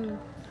night. Do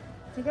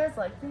you guys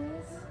like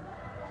these?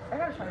 I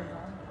gotta try them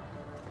on.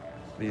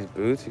 These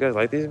boots? You guys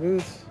like these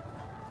boots?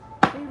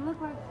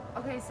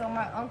 so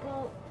my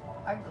uncle,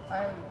 I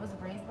was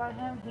raised by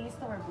him. He used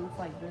to wear boots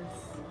like this.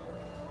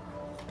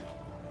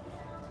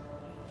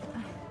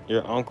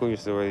 Your uncle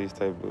used to wear these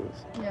type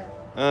boots.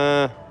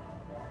 Yeah.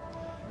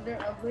 They're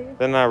ugly.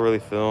 They're not really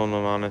feeling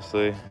them,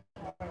 honestly.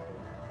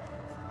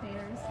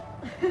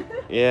 Haters.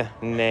 Yeah,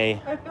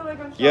 nay. I feel like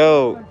I'm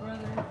Yo, my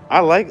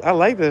brother. I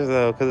like this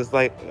though, cause it's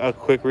like a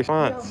quick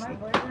response. Yo, my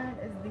boyfriend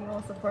is the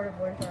most supportive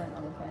boyfriend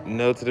on the planet.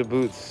 No to the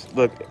boots.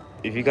 Look,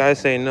 if you guys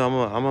say no,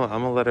 I'm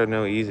gonna let her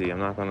know easy. I'm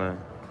not gonna.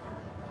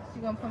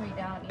 She's gonna put me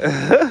down.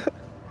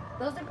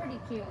 Those are pretty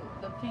cute.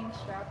 The pink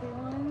strappy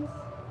ones.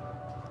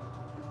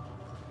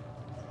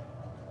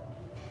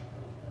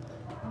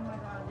 Oh my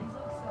god, these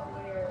look so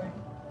weird.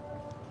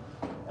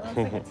 It looks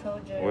like a toe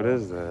jail. What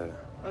is that?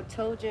 A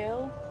toe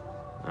jail?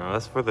 No,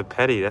 that's for the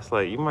petty. That's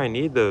like, you might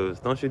need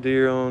those. Don't you do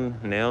your own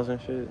nails and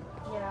shit?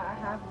 Yeah, I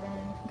have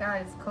been.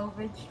 Guys,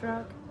 COVID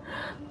struck.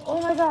 Oh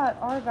my god,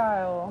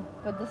 Argyle.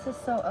 But this is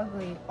so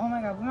ugly. Oh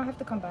my god, we might have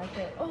to come back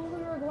here. Oh,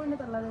 we were going to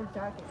the leather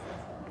jackets.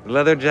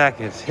 Leather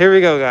jackets. Here we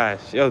go,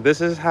 guys. Yo,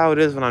 this is how it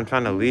is when I'm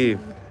trying to leave.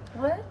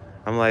 What?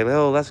 I'm like,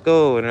 yo, let's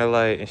go. And they're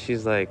like, and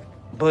she's like,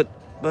 but.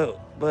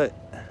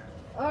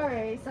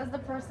 Alright, says the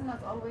person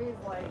that's always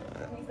like,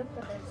 needs to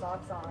put their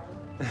socks on.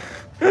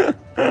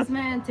 This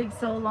man takes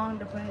so long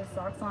to put his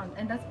socks on.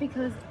 And that's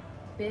because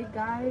big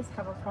guys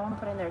have a problem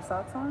putting their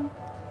socks on.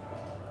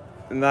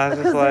 No, it's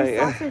Because just like. their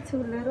socks are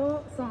too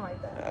little, something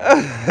like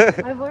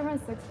that. My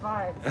boyfriend's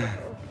 6'5",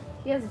 so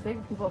he has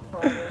big people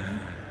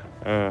problems.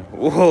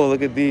 Whoa,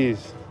 look at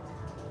these.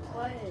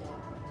 What?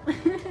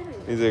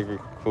 These are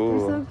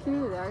cool. They're so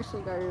cute. They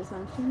actually got your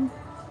attention.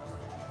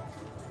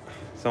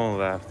 Someone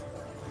laughed.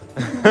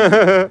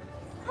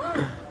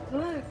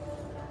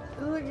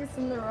 Look at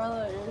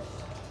Cinderella-ish.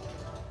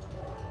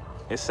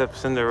 Except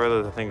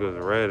Cinderella's, I think it was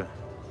red.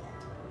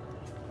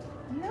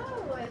 No,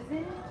 it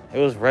wasn't. It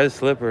was red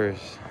slippers.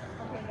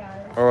 Okay,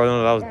 guys. Oh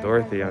no, that was Guys,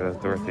 Dorothy. guys, Yeah, that was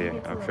when we Dorothy.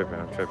 get to I'm the tripping.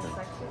 leather jacket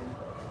section,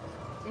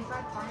 if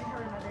I find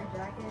her another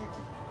jacket,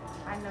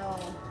 I know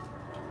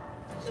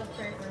she'll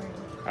pray for me.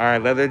 All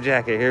right, leather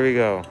jacket. Here we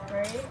go.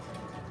 Right?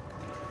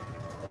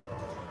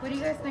 What do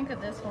you guys think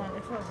of this one?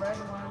 It's a red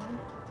one.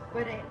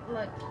 But it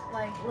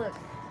look.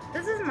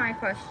 This is my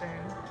question.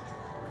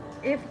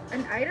 If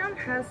an item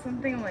has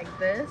something like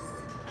this,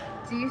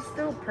 do you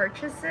still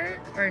purchase it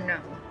or no?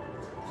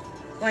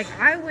 Like,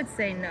 I would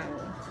say no.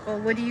 But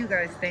what do you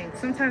guys think?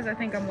 Sometimes I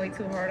think I'm way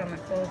too hard on the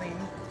clothing.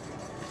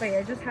 But yeah,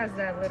 it just has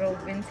that little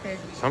vintage.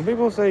 Some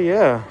people say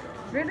yeah.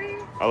 Really?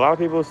 A lot of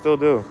people still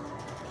do.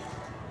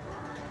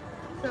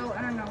 So,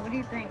 I don't know. What do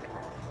you think?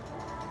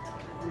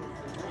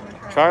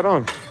 Try it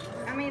on.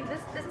 I mean,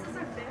 this doesn't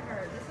fit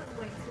her. This is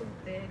way too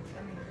big.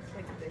 I mean, it's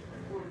way too big.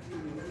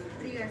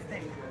 What do you guys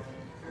think?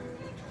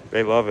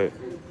 They love it.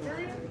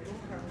 Really?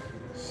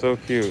 So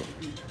cute.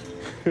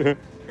 There's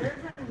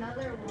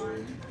another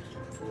one.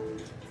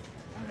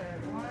 Okay,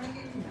 one.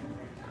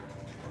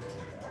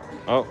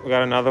 Oh, we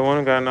got another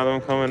one. Got another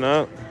one coming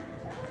up.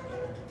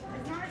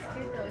 It's not as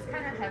cute though. It's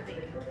kind of heavy.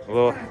 A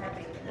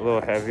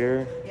little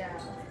heavier. Yeah.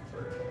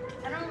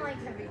 I don't like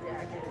heavy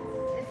jackets.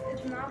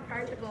 It's not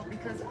practical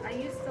because I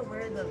used to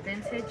wear the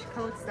vintage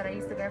coats that I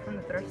used to get from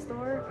the thrift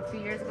store a few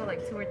years ago,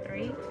 like 2 or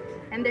 3.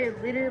 And they're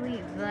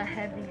literally the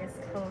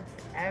heaviest coats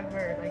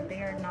ever. Like,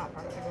 they are not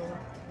practical.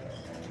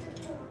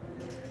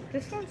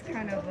 This one's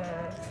kind of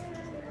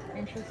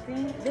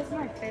interesting. This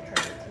might fit her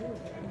too.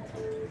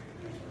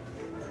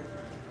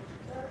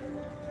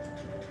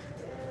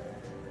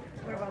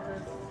 What about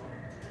this?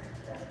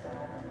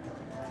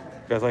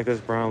 You guys like this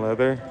brown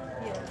leather?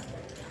 Yeah.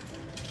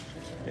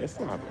 It's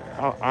not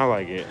bad. I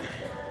like it.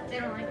 They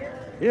don't like it?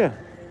 Yeah.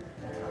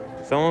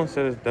 Someone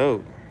said it's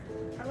dope.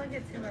 I like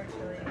it too,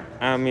 actually.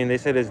 I mean, they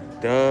said it's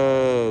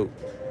dope.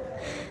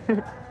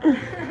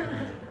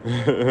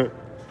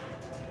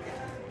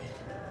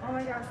 Oh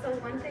my god, so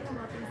one thing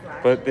about these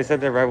lashes. But they said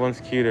the red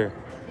one's cuter.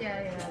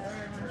 Yeah, the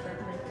red one's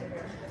definitely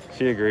cuter.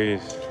 She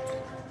agrees.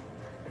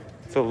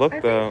 It's a look I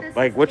think though. this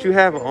Like is what so you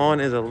have cute. on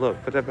is a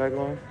look. Put that back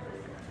on.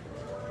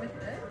 With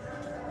this?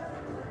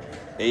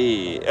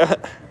 Hey. I mean,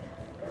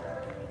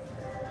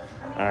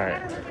 Alright. I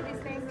gotta look at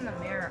these things in the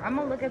mirror. I'm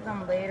gonna look at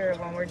them later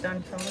when we're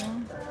done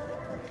filming.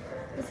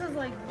 This is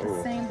like the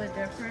Ooh. same but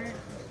different.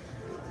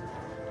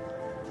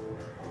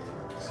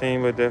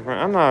 Same but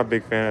different. I'm not a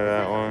big fan of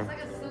that It's one.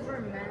 like a super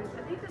men's.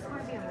 I think this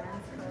might be a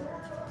men's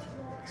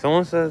coat.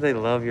 Someone says they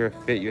love your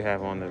fit you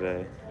have on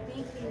today.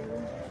 Thank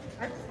you.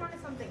 I just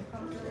wanted something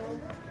comfortable.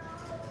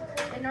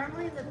 And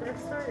normally in the thrift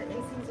store, the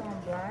AC's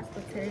on blast,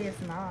 but today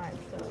it's not,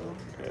 so.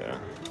 Yeah.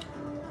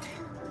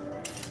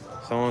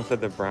 Someone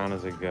said the brown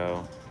is a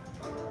go.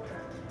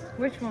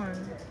 Which one?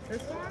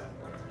 This one?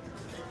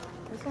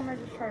 This one I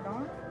just tried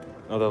on?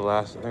 Oh, the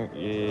last, I think,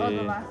 yeah. Oh,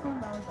 the last one?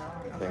 That was that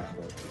I one. think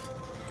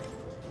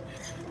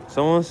so.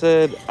 Someone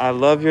said, I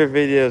love your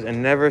videos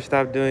and never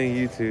stop doing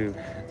YouTube.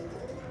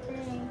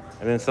 Thanks.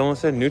 And then someone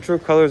said neutral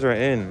colors are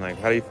in. Like,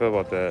 how do you feel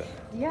about that?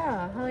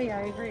 Yeah, hell yeah,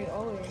 I agree,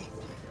 always.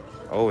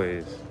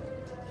 Always.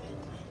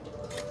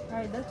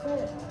 Alright, that's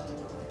it.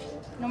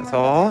 No That's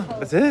more all? coats.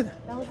 That's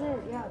it? That was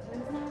it, yeah.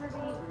 There's not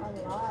really a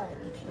a lot,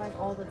 like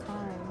all the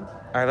time.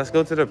 All right, let's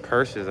go to the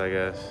purses, I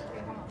guess. Okay,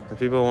 come on. If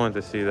people want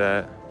to see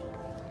that.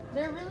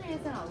 There really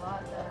isn't a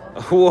lot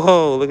though.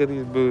 Whoa, look at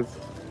these boots.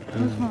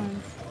 Which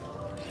ones?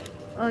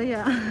 Oh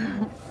yeah.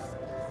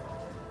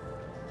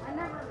 I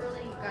never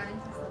really got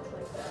into stuff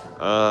like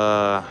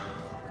that.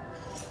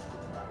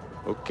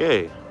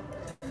 Okay.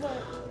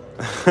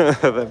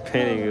 But That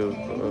painting is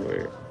so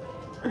weird.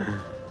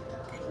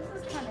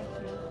 this is kind of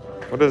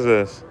cute. What is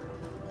this?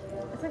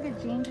 It's like a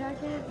jean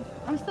jacket.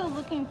 I'm still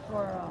looking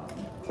for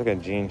It's like a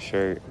jean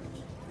shirt.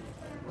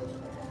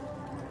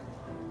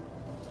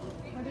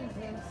 what is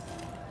this?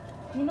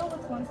 You know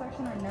what's one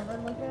section I never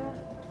look at?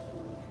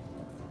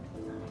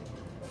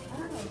 I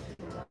don't know.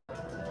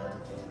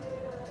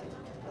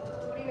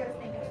 What do you guys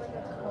think? It's like a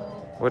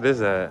coat. What is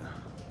that?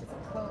 It's a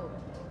coat.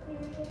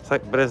 It's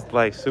like, but it's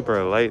like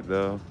super light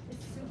though.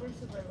 It's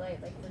super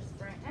light, like for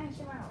spring.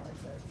 Actually, I don't like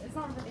this. It's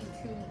not really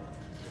too.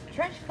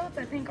 Trench coats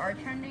I think are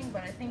trending,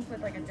 but I think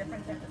with like a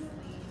different type of sleeve.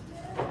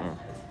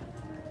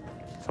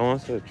 Someone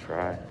said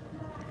try.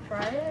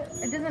 Try it.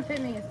 It doesn't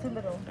fit me. It's too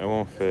little. It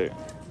won't fit.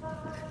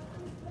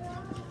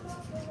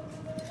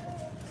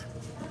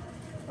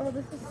 Oh,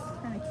 this is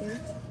kind of cute.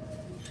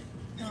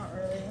 Not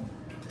really.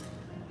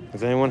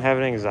 Does anyone have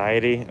an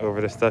anxiety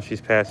over the stuff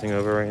she's passing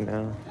over right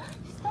now?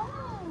 Stop.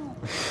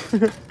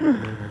 These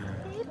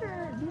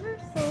are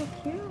so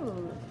cute.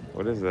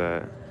 What is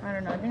that? I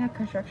don't know. I think a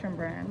construction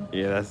brand.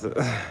 Yeah, that's.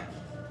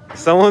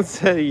 Someone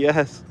said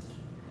yes.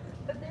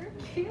 But they're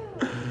cute.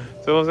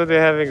 Someone said they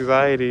have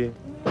anxiety.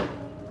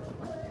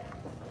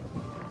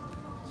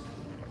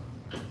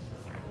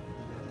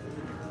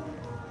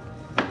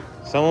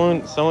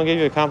 Someone gave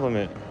you a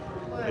compliment.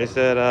 They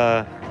said,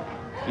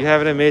 you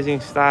have an amazing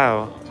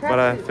style, but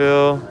I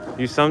feel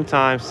you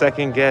sometimes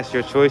second guess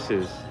your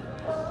choices.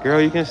 Girl,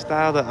 you can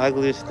style the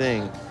ugliest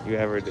thing you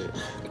ever did.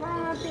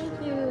 Oh,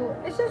 thank you.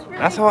 It's just really.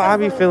 That's how I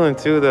be feeling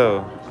too,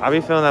 though. I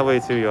be feeling that way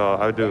too,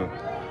 y'all. I do.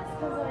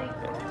 Because like,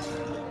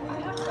 I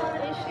have some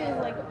issues.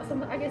 Like,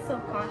 I get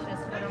self-conscious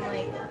when I'm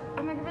like,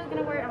 am I really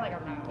gonna wear it? I'm like,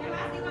 I'm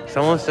not.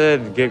 Someone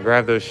said,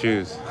 grab those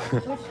shoes.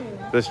 What shoes?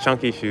 Those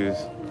chunky shoes.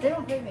 They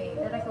don't fit me.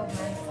 They're like a men's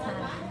 10.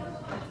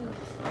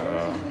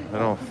 They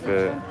don't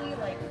fit. Chunky,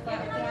 like,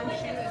 platform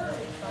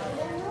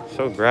shoes.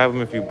 So grab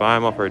them if you buy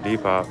them off our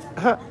Depop.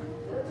 I've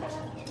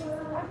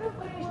been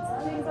putting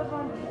things up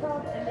on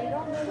Depop and they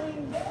don't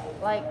really,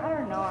 like, I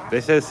don't know.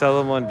 They said sell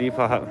them on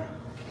Depop.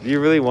 Do you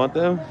really want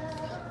them?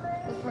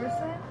 The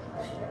person?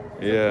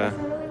 Yeah. The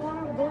person really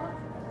want them? Go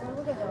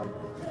look at them.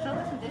 Show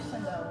the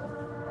condition though.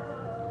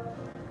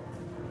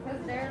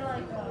 Because they're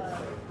like,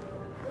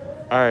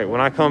 All right,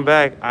 when I come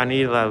back, I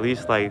need at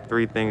least like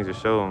 3 things to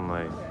show them.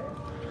 Like,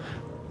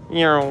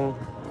 you know.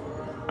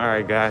 All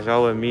right, guys,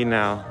 y'all with me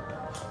now.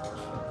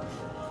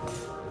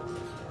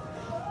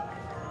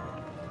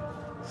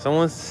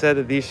 Someone said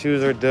that these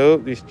shoes are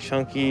dope. These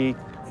chunky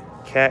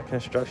cat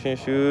construction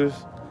shoes.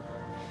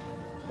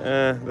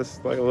 This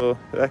is like a little,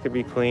 that could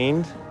be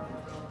cleaned.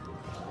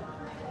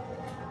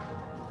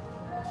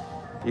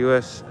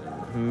 US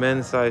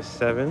men's size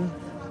 7.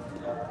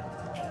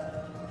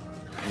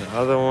 And the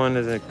other one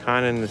is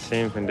kind of in the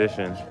same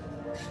condition.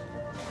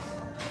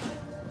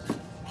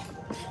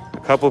 A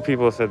couple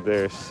people said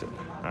theirs.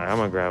 All right, I'm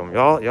gonna grab them.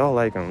 Y'all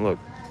like them. Look,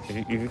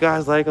 if you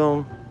guys like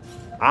them,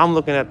 I'm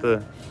looking at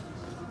the.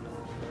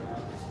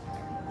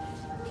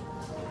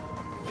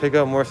 Pick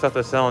up more stuff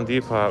to sell on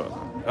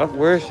Depop. Oh,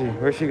 where is she?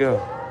 Where'd she go?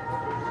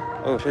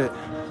 Oh shit.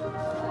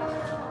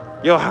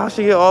 Yo, how'd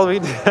she get all the way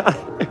down?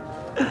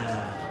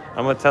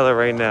 I'm gonna tell her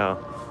right now.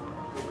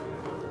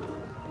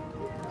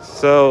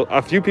 So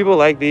a few people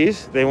like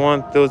these. They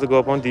want those to go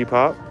up on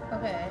Depop.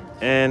 okay.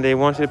 And they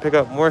want you to pick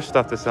up more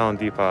stuff to sell on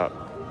Depop.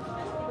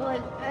 Well,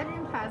 I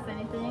didn't pass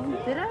anything.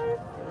 Did I?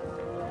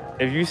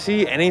 If you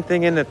see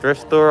anything in the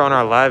thrift store on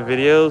our live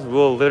videos,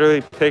 we'll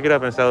literally pick it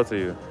up and sell it to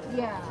you.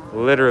 Yeah.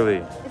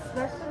 Literally.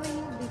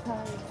 Especially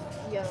because,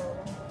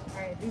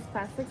 alright, these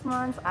past 6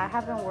 months, I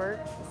haven't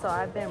worked, so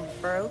I've been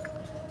broke.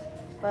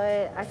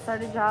 But I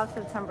started job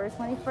September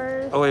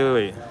 21st. Oh,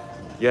 wait.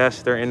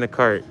 Yes, they're in the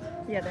cart.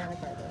 Yeah, they're in the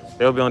cart.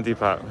 They'll be on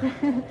Depop.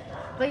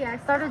 But yeah, I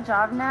started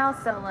job now,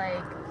 so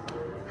like,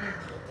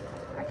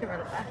 I can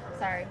really,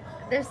 sorry.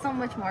 There's so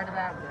much more to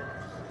that,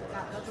 but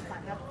not the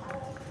time.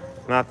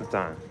 Not the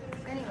time.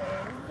 Anyways,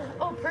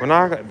 oh, We're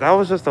not. That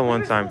was just a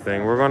one-time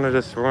thing. We're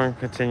gonna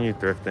continue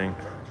thrifting.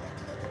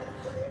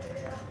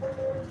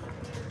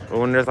 But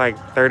when there's like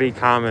 30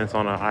 comments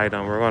on an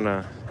item, we're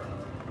gonna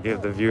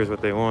give the viewers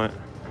what they want.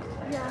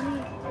 Yeah, I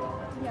mean,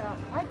 yeah,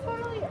 I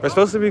totally. We're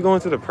supposed to be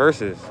going to the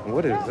purses.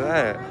 What is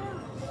that?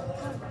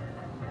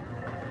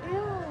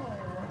 Ew.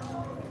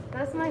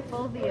 That's my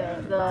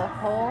phobia. The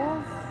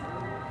holes.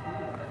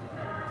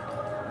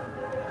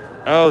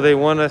 Oh, they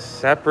want a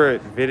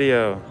separate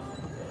video.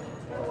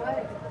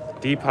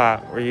 What?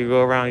 Depop, where you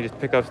go around, you just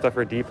pick up stuff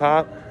for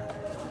Depop.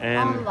 And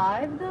On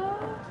live though?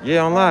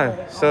 yeah, on live.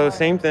 Oh, So on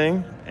same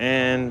thing,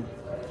 and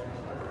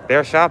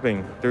they're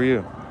shopping through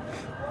you.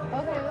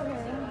 Okay.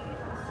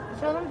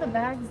 Show them the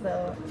bags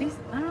though. These,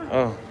 I don't.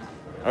 Oh,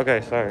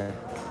 okay, sorry.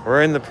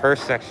 We're in the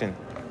purse section.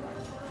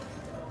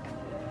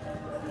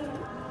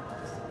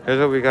 Here's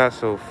what we got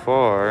so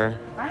far.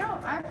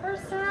 I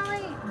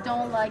personally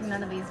don't like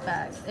none of these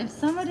bags. If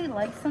somebody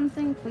likes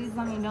something, please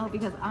let me know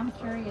because I'm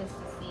curious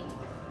to see.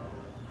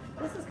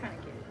 This is kind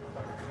of cute.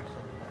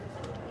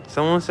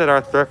 Someone said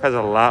our thrift has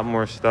a lot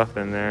more stuff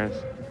than theirs.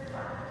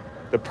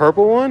 The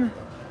purple one?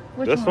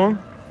 Which this one?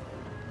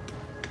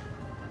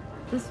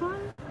 This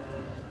one?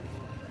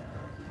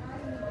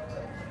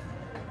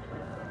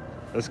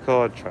 It's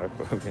called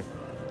trifocal.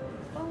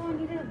 Oh, I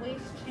need a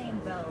waist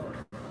chain belt.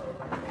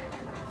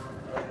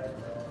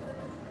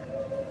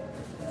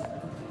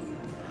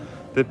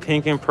 The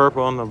pink and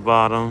purple on the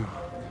bottom.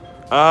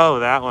 Oh,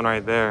 that one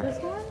right there. This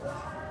one?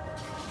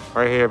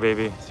 Right here,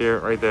 baby. See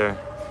it right there.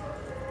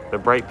 The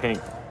bright pink.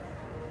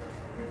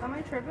 Am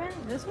I tripping?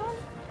 This one?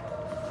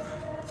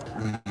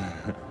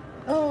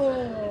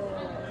 Oh.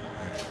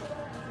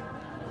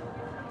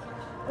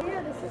 Oh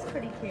yeah, this is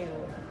pretty cute.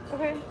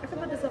 Okay, I can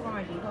put this up on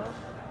my depot.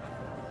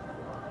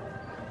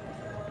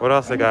 What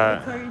else I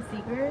got? Victoria's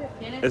Secret.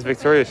 Is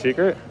Victoria's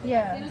Secret?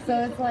 Yeah, so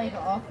it's like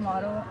off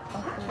model,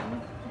 off the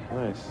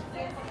Nice.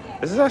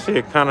 This is actually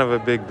a kind of a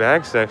big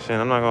bag section.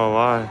 I'm not gonna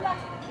lie.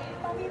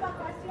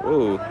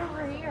 Ooh.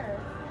 over here.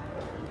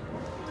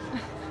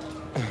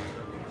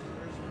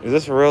 Is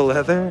this real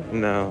leather?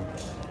 No.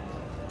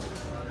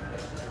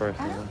 Of course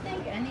I not. don't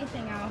think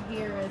anything out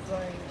here is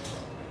like.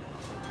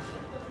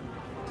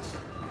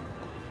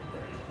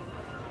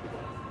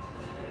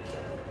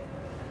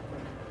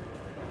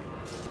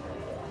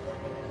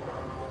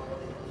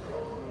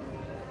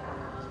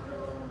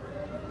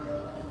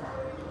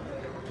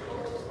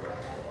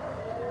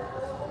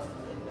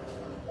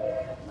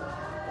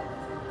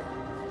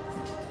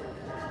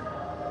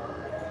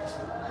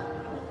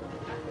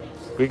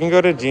 We can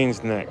go to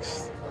jeans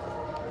next.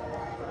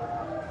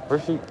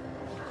 Where's she?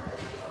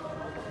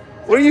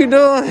 What are you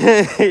doing?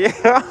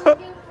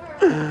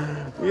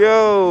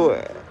 Yo. What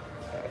are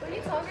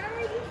you talking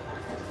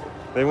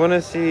about? They want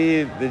to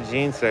see the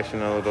jeans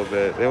section a little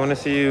bit. They want to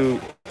see you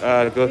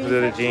go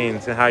through the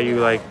jeans and how you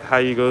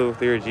go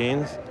through your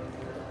jeans.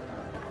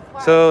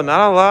 So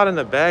not a lot in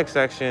the bag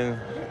section.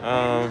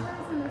 I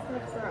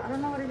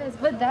don't know what it is,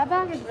 but that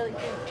bag is really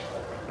cute.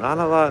 Not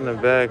a lot in the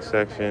bag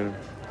section.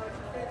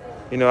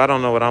 You know, I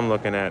don't know what I'm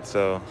looking at,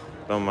 so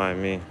don't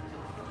mind me.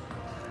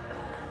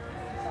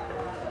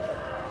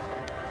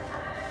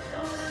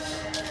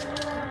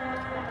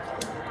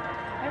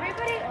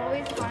 Everybody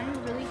always finds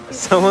really cute.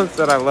 Someone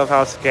said, I love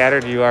how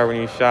scattered you are when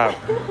you shop.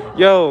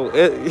 Yo,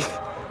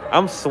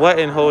 I'm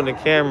sweating holding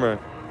the camera.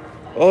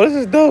 Oh, this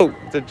is dope.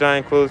 It's a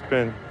giant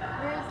clothespin.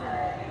 Where is it?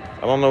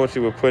 I don't know what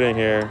you would put in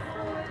here.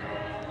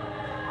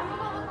 I'm gonna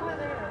go look over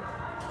there.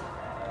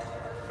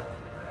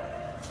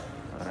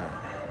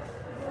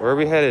 Where are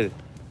we headed?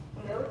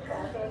 No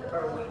traffic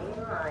or waiting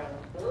in line.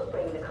 We'll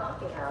bring the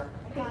coffee house.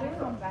 Okay, I'm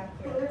going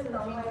back here.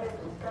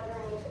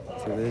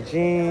 To the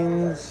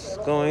jeans.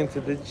 Going to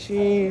the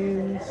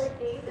jeans.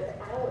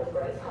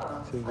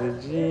 To the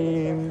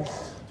jeans. So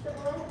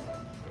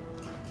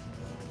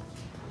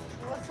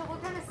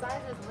what kind of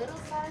sizes? Little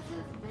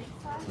sizes, big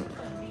sizes,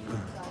 or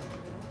medium sizes?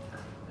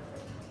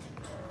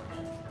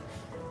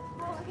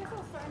 Well, I guess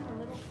I'll start in the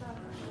little size.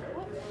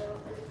 What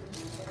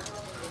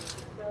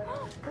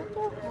the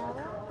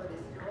hell?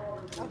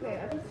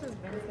 Okay, I think this is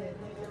vintage.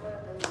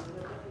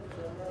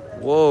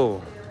 Whoa.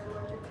 What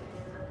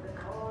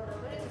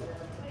do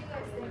you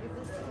guys think? Is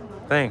this too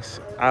much? Thanks.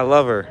 I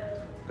love her.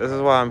 This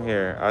is why I'm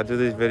here. I do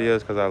these videos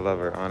because I love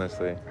her,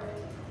 honestly.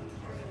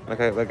 Look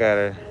at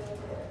her.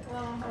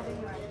 Well, I'm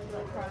holding my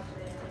crotch.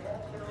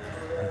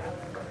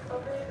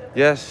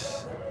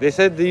 Yes. They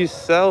said that you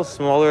sell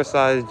smaller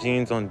size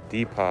jeans on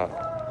Depop.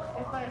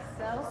 If I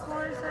sell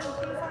smaller size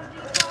jeans on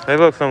Depop, Hey,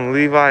 look, some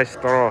Levi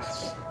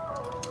Strauss.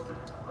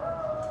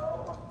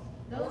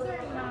 those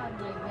are not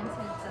like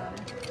vintage though.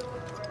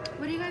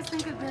 What do you guys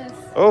think of this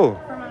Oh,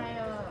 for my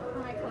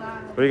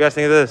collab? what do you guys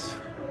think of this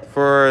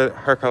for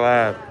her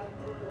collab?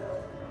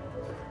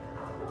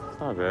 It's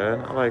not bad.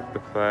 I like the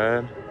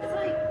plaid. It's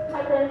like it's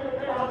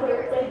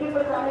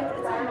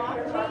a mock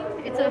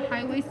jean. It's a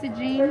high-waisted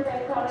jean,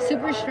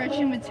 super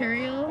stretchy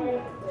material.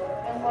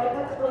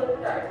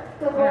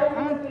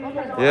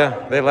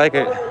 Yeah, they like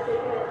it.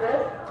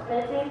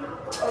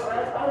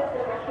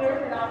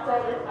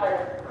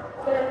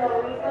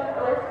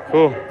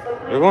 Cool.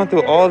 We're going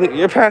through all the.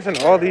 You're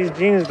passing all these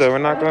jeans though. We're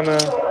not gonna.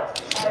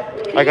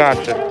 I got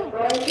you.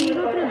 Can you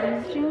go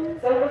through these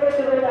jeans?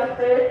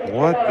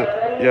 What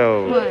the?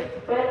 Yo, What?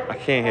 I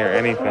can't hear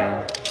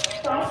anything.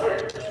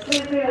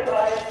 Please be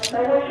advised,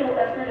 no one should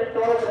enter the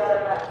store without a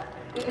mask.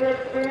 If you're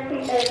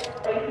experiencing a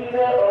fever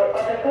or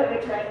other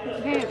COVID-19,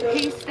 Okay,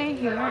 please stay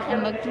here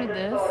and look through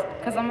this,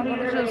 because I'm gonna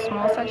go through the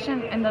small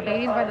section, and the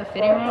lady's by the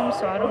fitting room,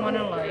 so I don't want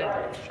to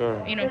Sure.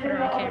 put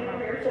her on camera.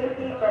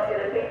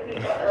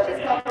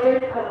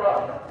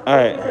 All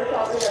right.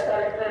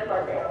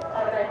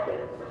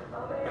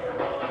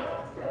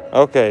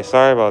 Okay.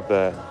 Sorry about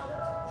that.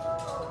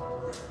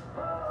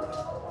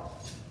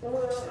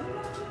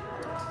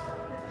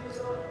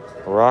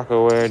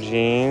 Rockaware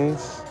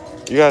jeans.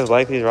 You guys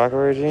like these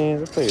Rockaware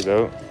jeans? They're pretty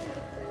dope.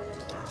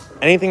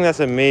 Anything that's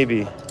a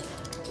maybe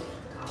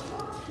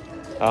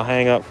I'll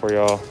hang up for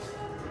y'all.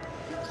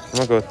 I'm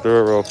gonna go through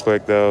it real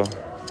quick though.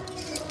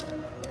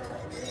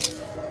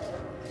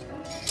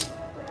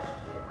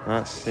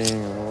 Not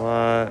seeing a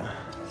lot.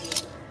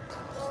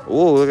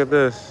 Ooh, look at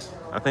this.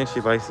 I think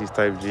she likes these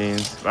type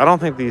jeans. I don't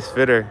think these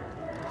fit her.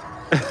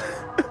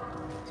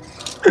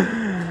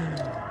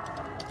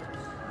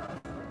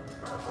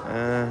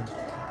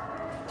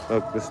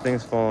 Look, this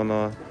thing's falling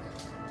off.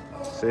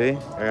 See?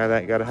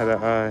 I gotta have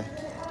that eye.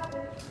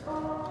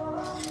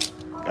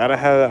 Gotta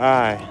have the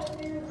eye.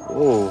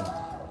 Ooh.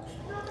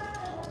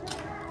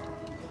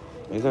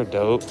 These are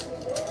dope.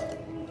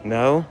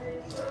 No?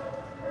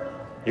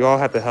 You all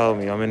have to help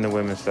me. I'm in the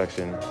women's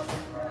section.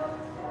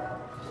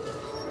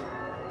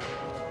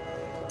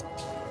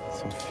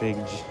 Some fig.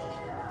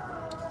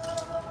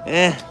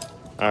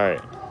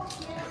 Alright.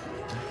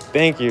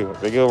 Thank you.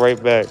 They go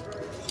right back.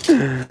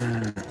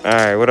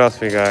 Alright, what else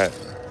we got?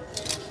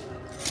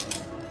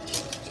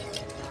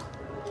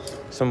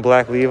 Some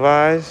black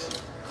Levi's.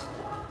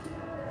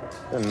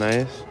 They're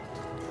nice.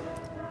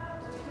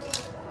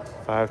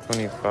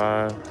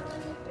 $5.25.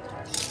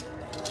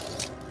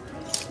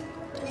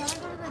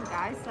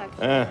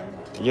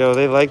 Yo,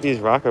 they like these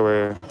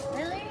Rockaware.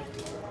 Really?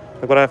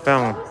 Look what I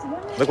found.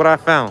 Look what I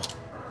found.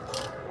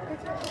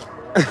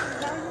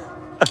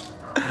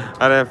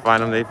 I didn't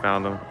find them. They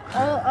found them.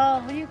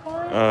 What do you call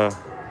it?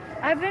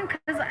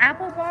 Because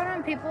Apple bought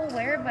them, people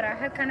wear it, but I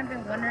had kind of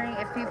been wondering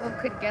if people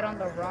could get on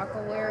the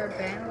Rockaware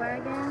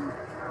bandwagon.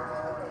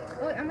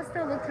 Wait, I'm gonna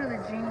still look through the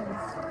jeans.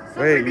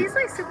 So Wait, were these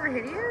like super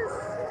hideous?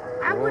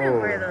 I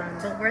wouldn't wear them,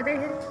 but were they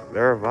hideous?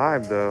 They're a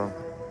vibe though.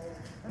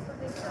 That's what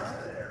they sell.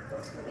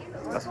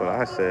 That's what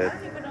I said. I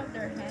don't even know if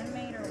they're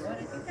handmade or what.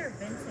 I think they're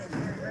vintage.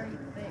 They're very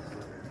thick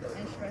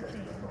and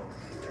stretchy.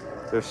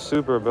 They're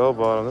super bell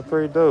bottom. They're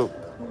pretty dope.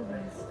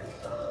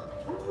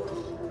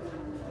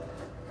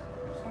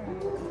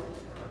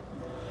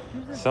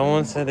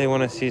 Someone said they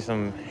want to see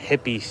some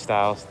hippie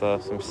style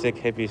stuff, some sick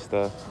hippie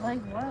stuff.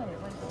 Like what? What?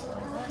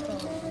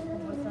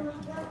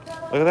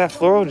 Look at that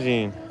floral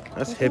jean.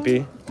 That's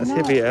hippie. That's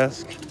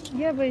hippie-esque.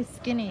 Yeah, but it's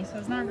skinny, so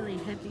it's not really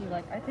hippie.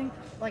 Like, I think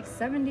like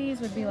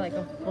 70s would be like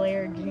a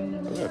flare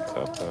jean. They're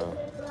tough though.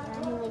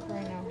 I'm gonna look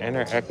right now. And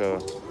they're Echo.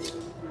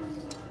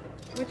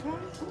 Which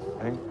ones?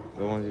 I think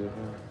the ones you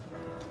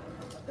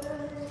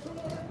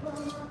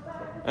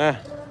have.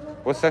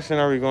 What section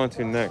are we going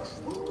to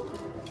next?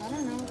 I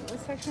don't know. What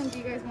section do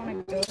you guys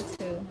want to go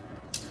to?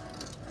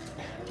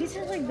 These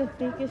are like the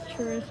fakest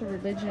tourist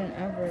religion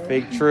ever.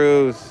 Fake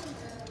truths.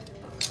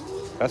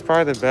 That's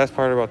probably the best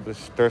part about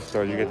this thrift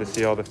store. You get to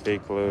see all the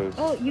fake clothes.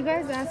 Oh, you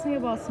guys asked me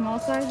about small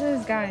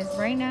sizes. Guys,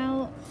 right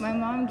now, my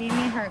mom gave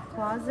me her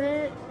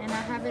closet, and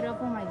I have it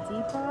up on my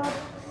Depop.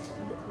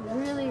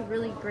 Really,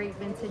 really great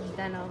vintage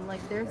denim.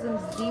 Like, there's some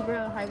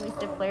zebra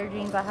high-waisted flare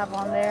jeans I have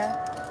on there.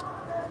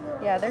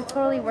 Yeah, they're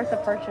totally worth the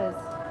purchase.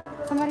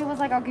 Somebody was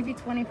like, I'll give you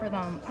 20 for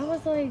them. I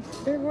was like,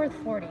 they're worth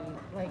 40.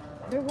 Like,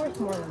 they're worth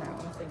more than that,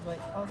 honestly. But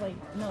I was like,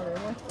 no, they're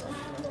worth 40.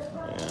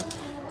 Yeah.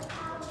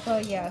 So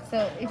yeah,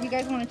 so if you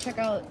guys want to check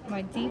out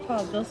my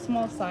Depop, those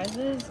small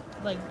sizes,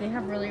 like they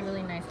have really,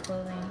 really nice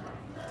clothing.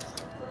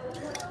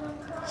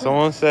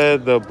 Someone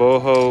said the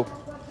boho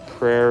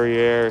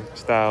Prairie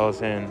style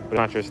is in, but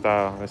not your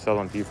style. They sell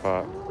on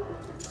Depop.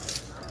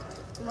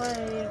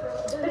 Like,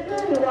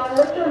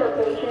 What's your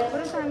location?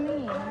 what does that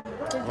mean?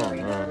 Did you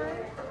read that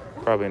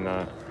right? Probably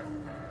not.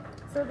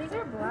 So these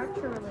are black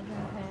True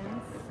Religion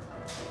pants.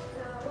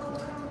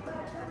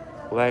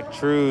 Black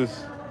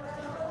Trues.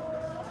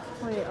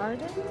 Wait, are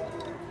they?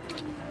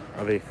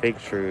 Are they fake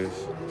Trues?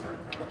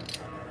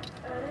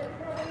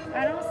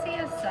 I don't see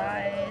a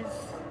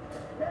size.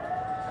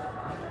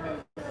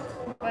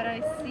 But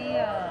I see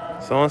a...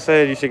 Someone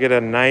said you should get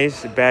a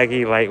nice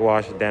baggy light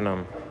wash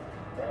denim.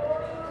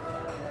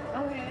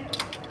 Okay.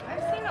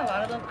 I've seen a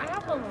lot of them. I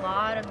have a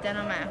lot of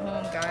denim at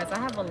home, guys. I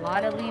have a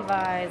lot of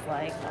Levi's,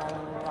 like a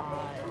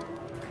lot.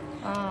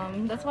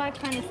 That's why I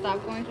kind of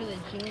stopped going through the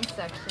jeans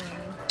section.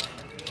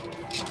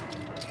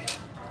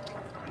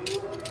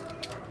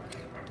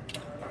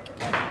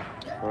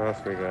 What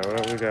else we got?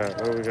 What we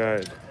got? What we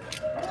got?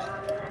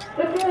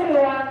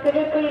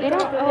 They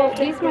don't. Oh,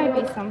 these might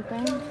be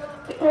something.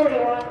 Oh,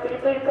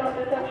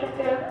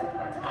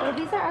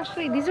 these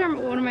are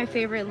one of my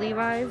favorite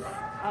Levi's.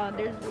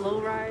 There's low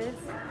rise.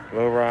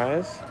 Low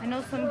rise? I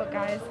know some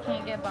guys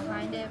can't get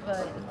behind it,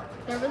 but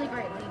they're really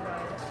great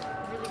Levi's.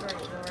 Really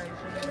great low rise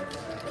jeans.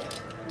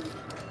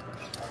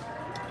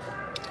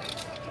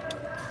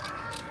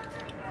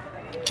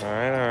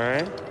 Alright,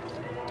 alright.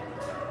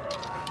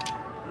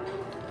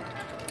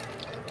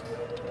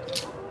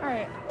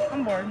 Alright,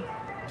 I'm bored.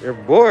 You're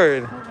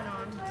bored? Moving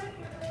on.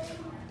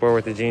 Bored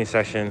with the jeans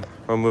section.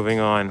 We're moving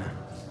on.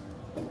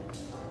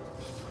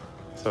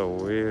 It's a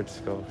weird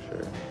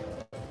sculpture.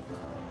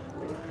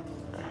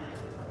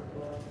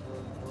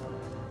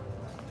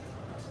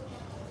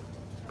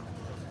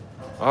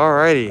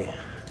 Alrighty.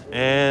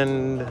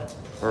 And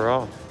we're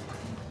off.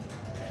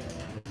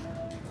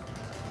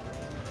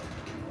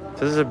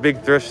 This is a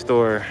big thrift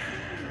store.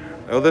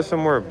 Oh, there's some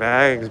more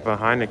bags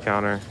behind the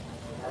counter.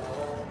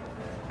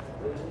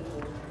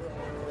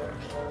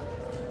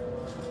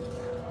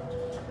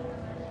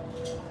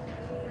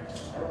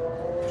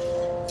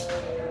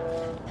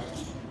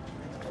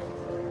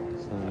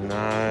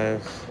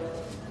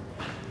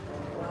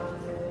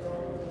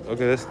 Look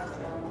at this.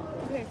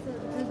 Okay,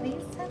 so do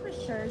these type of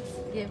shirts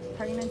give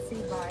pregnancy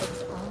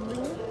vibes only?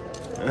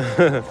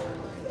 Do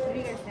What do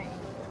you guys think?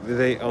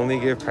 they only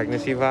give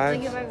pregnancy Like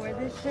vibes? if I wear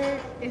this shirt,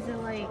 is it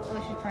like,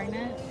 oh, she's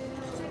pregnant?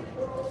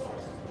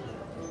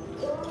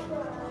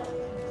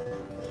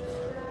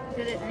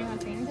 Did anyone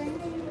say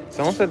anything?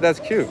 Someone said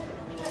that's cute. It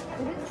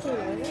is cute,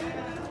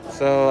 right?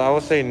 So I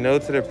would say no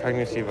to the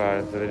pregnancy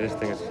vibes, but I just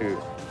think it's cute.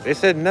 They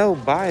said no,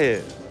 buy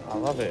it. I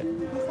love it.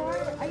 I'm sorry,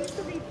 I used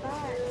to be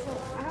fat,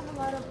 so I have a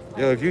lot of.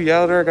 Yo, if you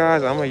yell at her,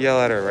 guys, I'm gonna yell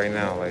at her right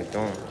now. Like,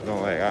 don't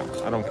like,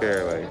 I don't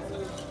care. Like,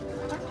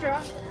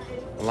 Extra.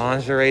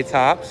 lingerie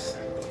tops?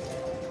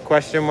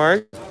 Question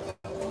mark.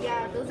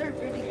 Yeah, those are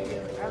really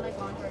cute. I like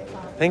lingerie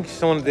I tops.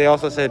 think they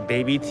also said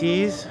baby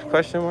tees?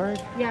 Question mark.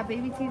 Yeah,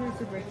 baby tees are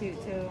super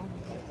cute too.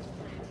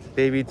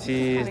 Baby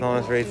tees,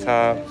 lingerie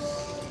tops.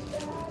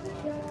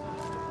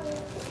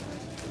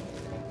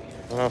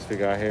 What else we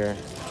got here?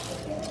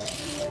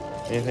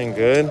 Anything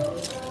good?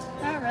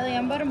 Not really.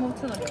 I'm about to move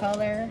to the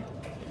color.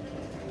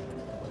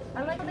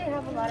 I like how they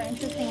have a lot of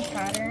interesting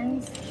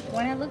patterns.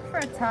 When I look for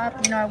a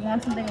top, I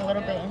want something a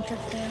little bit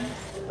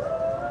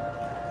interesting.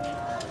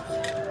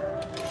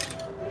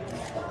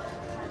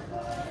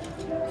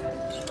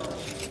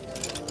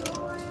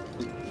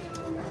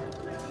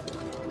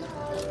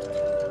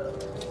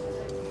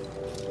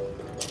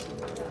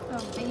 So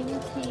baby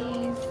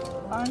tees,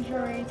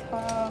 lingerie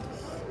tops.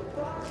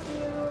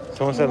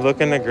 Someone said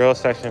look in the girls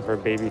section for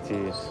baby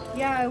tees.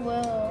 Yeah, I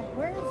will.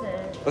 Where is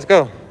it? Let's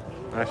go.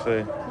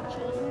 Actually, The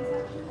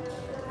children's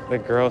section? the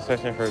girls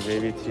section for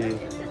baby tees.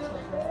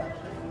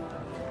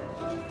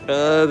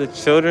 The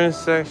children's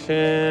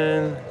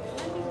section.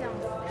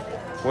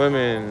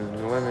 Women.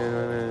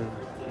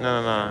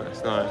 No,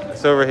 it's not.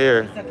 It's over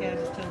here. It's okay, I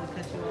just totally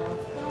cut you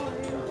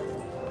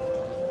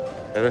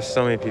off. Yeah, there's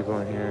so many people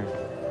in here.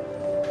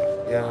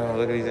 Yo,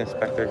 look at these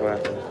inspector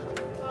glasses.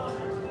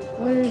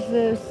 What is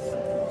this?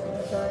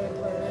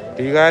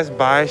 Do you guys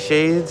buy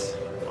shades?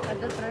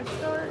 At the thrift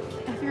store?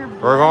 If you're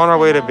We're going our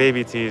way to blessed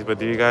baby tees, but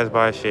do you guys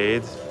buy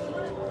shades?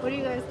 enough- What do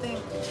you guys think?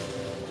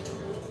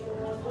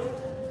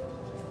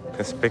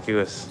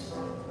 Conspicuous.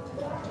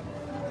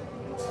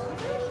 It's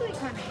actually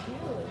kind of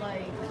cute.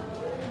 Like,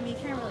 you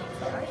can't really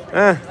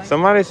tell.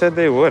 Somebody said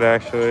they would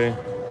actually.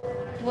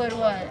 What?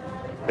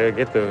 They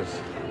get those.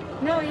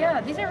 No, yeah,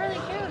 these are really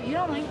cute. You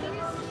don't like these?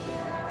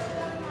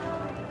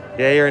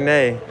 Yay or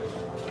nay?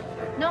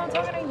 No, I'm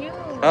talking to you.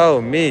 Oh,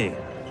 me.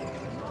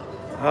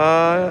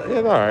 Yeah,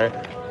 it's alright.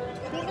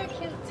 These are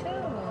cute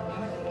too.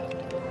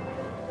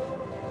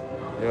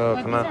 Yo, Look,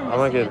 I these are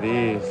want to get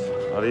missing. these.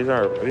 Oh, are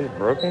these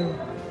broken?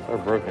 They're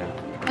broken.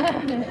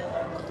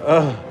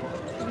 Oh,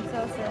 I'm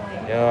so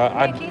silly. yo,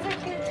 Wait, these are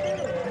cute too.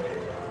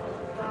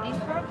 These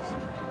crooks?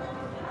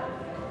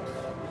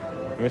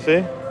 let me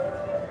see.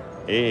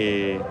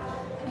 Hey,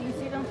 Can you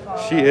see them fall?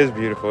 she is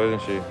beautiful,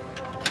 isn't she?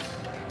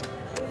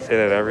 Say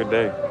that every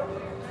day.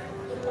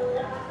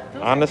 Those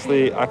are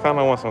Honestly, cute. I kind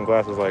of want some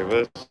glasses like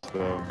this.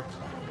 So.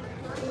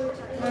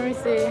 Let me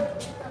see.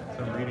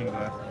 Some reading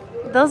glasses.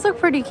 Those look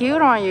pretty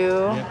cute on you.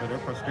 Yeah, but they're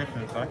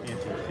prescription, so I can't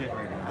see shit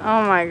right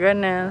now. Oh my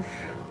goodness.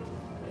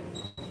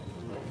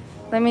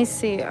 Let me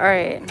see. All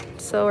right.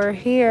 So we're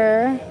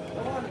here.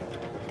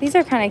 These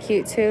are kind of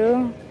cute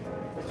too.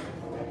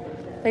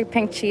 Like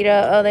pink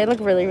cheetah. Oh, they look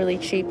really, really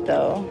cheap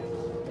though.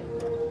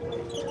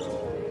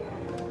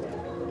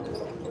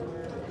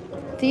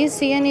 Do you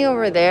see any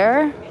over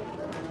there?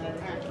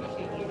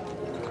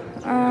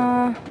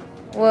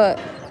 What?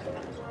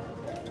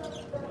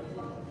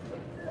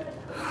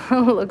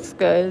 Looks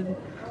good.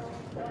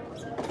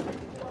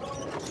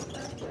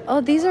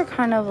 Oh, these are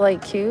kind of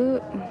like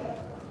cute.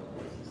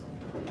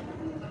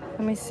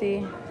 Let me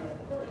see.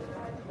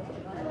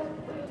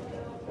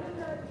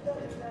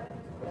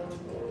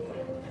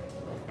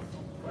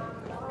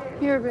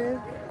 Here, babe.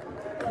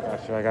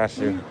 I got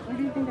you. What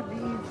do you think of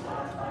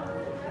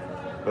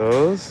these?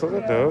 Those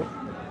look dope.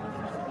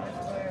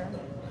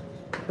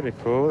 Pretty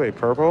cool. They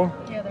purple.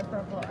 Yeah, they're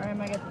purple. All right, I'm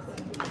gonna get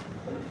this.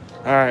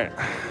 All right,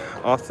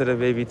 off to the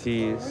baby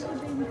tees.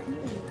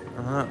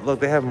 Look,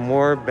 they have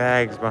more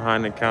bags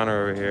behind the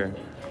counter over here.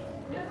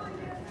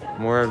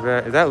 More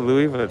bags. Is that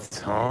Louis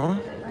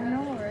Vuitton? I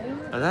know,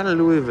 right? Is that a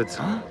Louis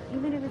Vuitton?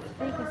 Even if it's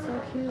fake, it's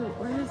so cute.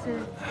 Where is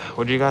it?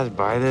 Would you guys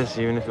buy this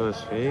even if it was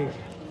fake?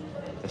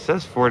 It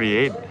says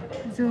 48.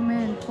 Zoom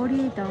in.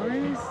 $48?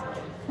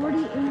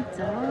 $48? God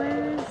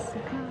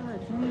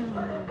damn.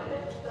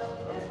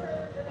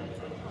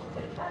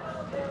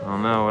 I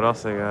don't know. What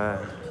else they got?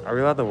 Are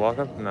we allowed to walk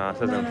up? Nah, it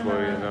says No.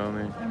 employees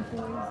only.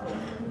 Employees.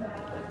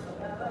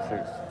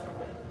 Six.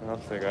 What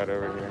else they got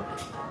over here?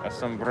 A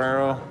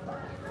sombrero.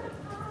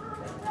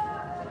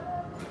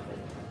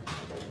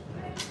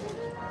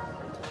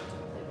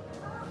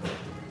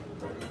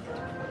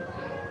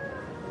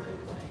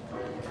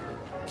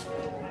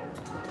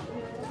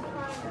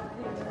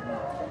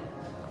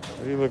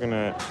 What are you looking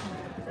at?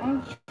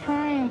 I'm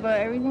trying, but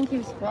everything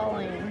keeps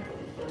falling.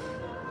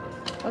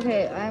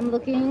 Okay, I'm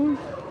looking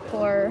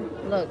for,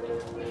 look.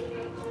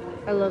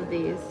 I love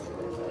these.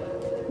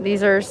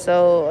 These are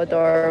so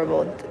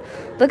adorable.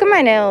 Look at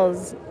my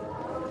nails.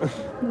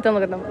 Don't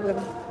look at them. Look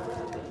at them.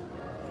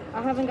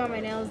 I haven't got my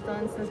nails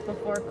done since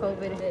before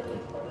COVID hit.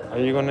 Are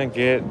you gonna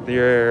get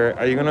your?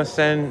 Are you gonna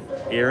send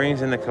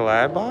earrings in the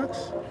collab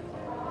box?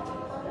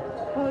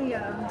 Oh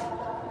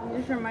yeah. You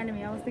just reminded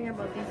me. I was thinking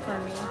about these for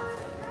me.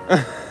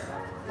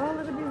 Oh,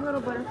 look at these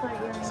little butterfly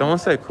earrings. Someone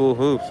said cool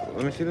hoops.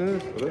 Let me see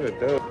this. Look at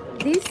those.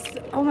 These,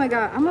 oh my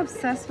god, I'm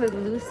obsessed with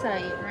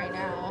lucite right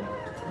now.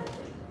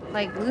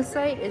 Like,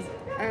 lucite is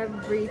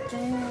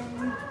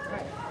everything.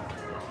 Right.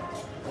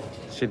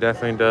 She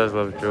definitely does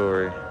love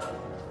jewelry.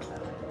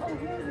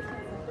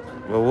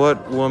 But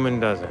what woman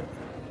doesn't?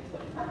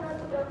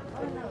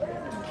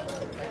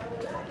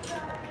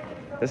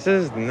 This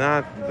is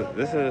not.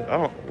 This is.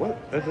 Oh, what?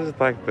 This is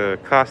like the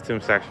costume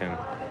section.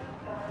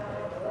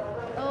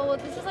 Oh, well,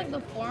 this is like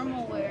the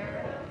formal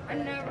wear. I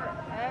never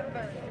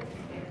ever.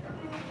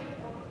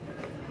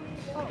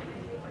 Oh,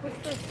 what's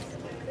this?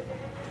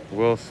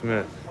 Will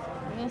Smith.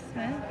 Will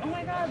Smith? Oh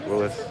my god, this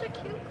Willis. is such a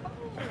cute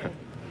color.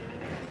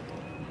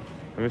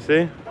 Let me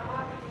see.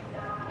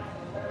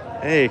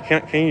 Hey,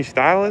 can you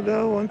style it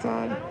though one I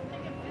time? don't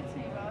think it fits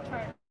me, but I'll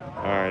try it.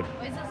 All right.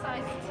 It's a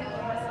size 2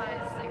 and a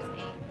size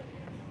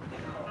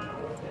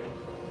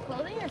 6'8".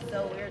 Clothing is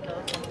so weird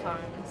though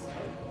sometimes.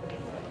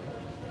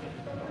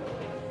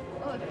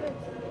 Oh, it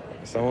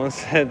fits. Someone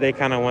said they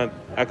kind of want.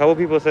 A couple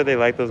people said they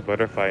like those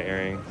butterfly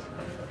earrings.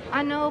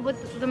 I know, but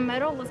the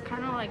metal was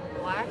kind of like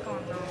black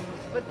on them.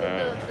 But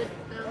the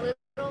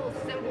little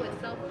symbol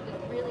itself is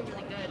really,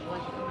 really good,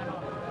 like the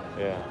metal.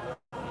 Yeah.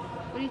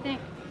 What do you think?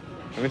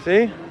 Let me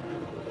see.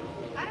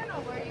 I don't know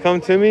where you Come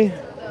to me.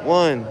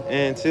 1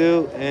 and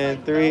 2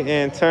 and 3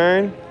 and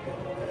turn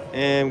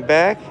and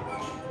back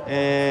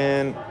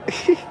and.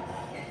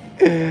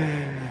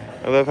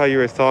 I love how you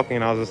were talking.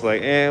 And I was just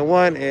like, and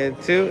 1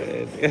 and 2.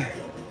 And...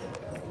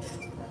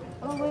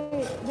 Oh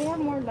wait, they have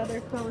more leather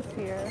clothes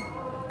here.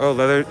 Oh,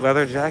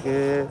 leather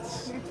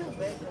jackets. You're too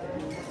big.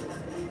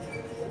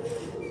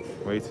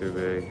 Way too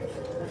big.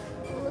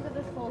 Oh, look at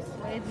this whole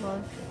suede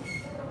look.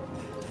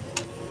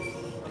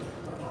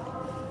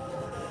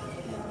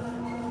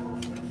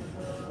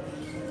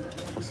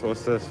 So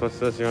what's this? What's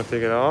this? You want to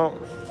take it out?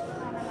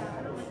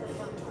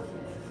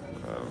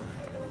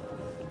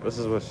 This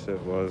is what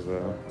shit was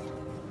though.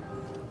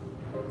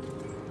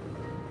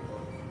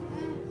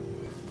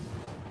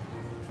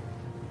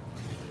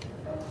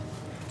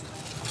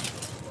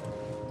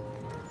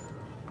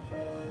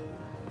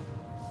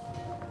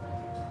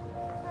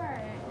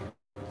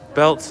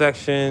 Belt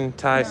section,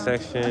 tie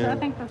section. I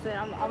think that's it.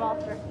 I'm all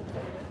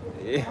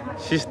thrifty.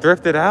 She's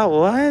thrifted out.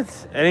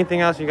 What?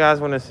 Anything else you guys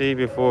want to see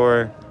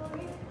before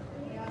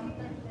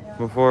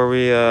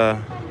we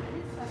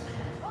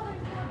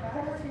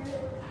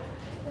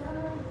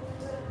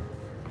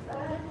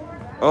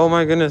Oh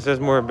my goodness, there's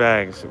more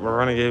bags. We're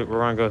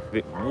gonna go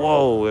through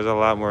whoa, there's a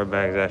lot more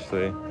bags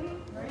actually.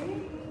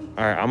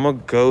 Alright, I'm gonna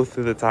go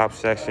through the top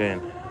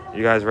section.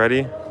 You guys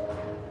ready?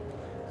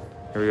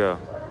 Here we go.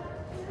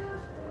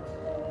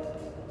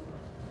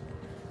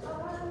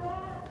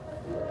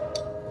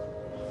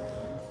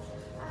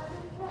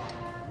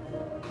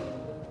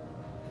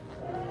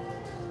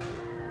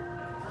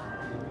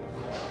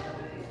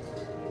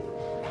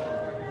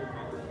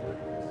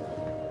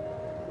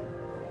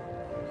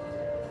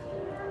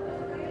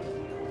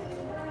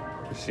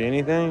 See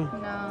anything?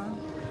 No.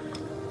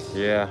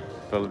 Yeah,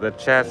 the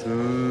chat's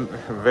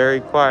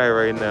very quiet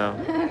right now.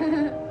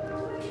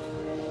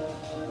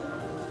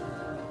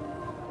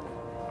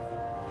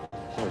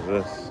 What is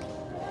this?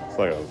 It's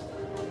like a...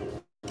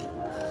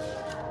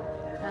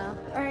 No.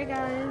 Alright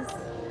guys.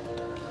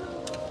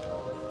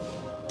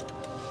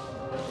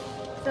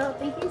 So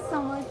thank you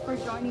so much for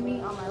joining me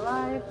on my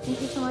live.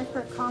 Thank you so much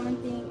for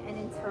commenting and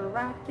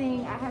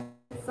interacting. I had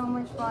so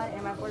much fun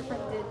and my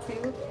boyfriend did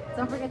too.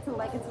 Don't forget to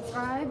like and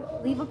subscribe.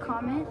 Leave a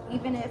comment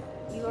even if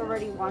you're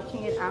already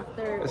watching it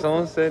after.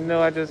 Someone said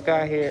no, I just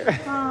got here.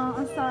 Oh,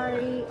 I'm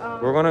sorry.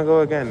 We're gonna go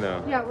again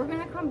though. Yeah, we're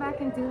gonna come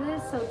back and do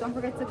this, so don't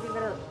forget to give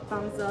it a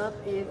thumbs up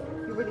if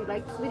you really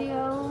liked this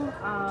video.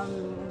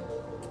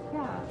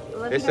 Yeah.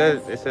 Love you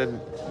guys. It said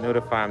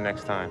notify them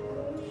next time.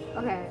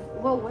 Okay.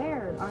 Well,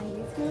 where? On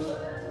YouTube?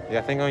 Yeah,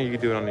 I think you can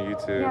do it on the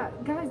YouTube. Yeah,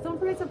 guys, don't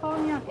forget to follow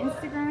me on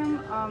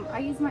Instagram. I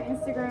use my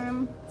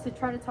Instagram to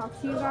try to talk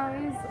to you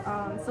guys.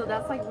 So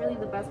that's like really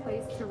the best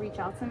place to reach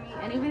out to me.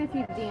 And even if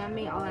you DM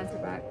me, I'll answer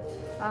back.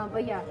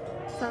 But yeah,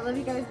 so I love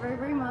you guys very,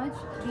 very much.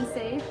 Be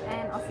safe,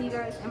 and I'll see you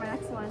guys in my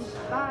next one.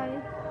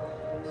 Bye.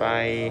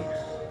 Bye.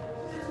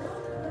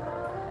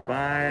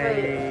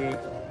 Bye.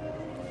 Wait.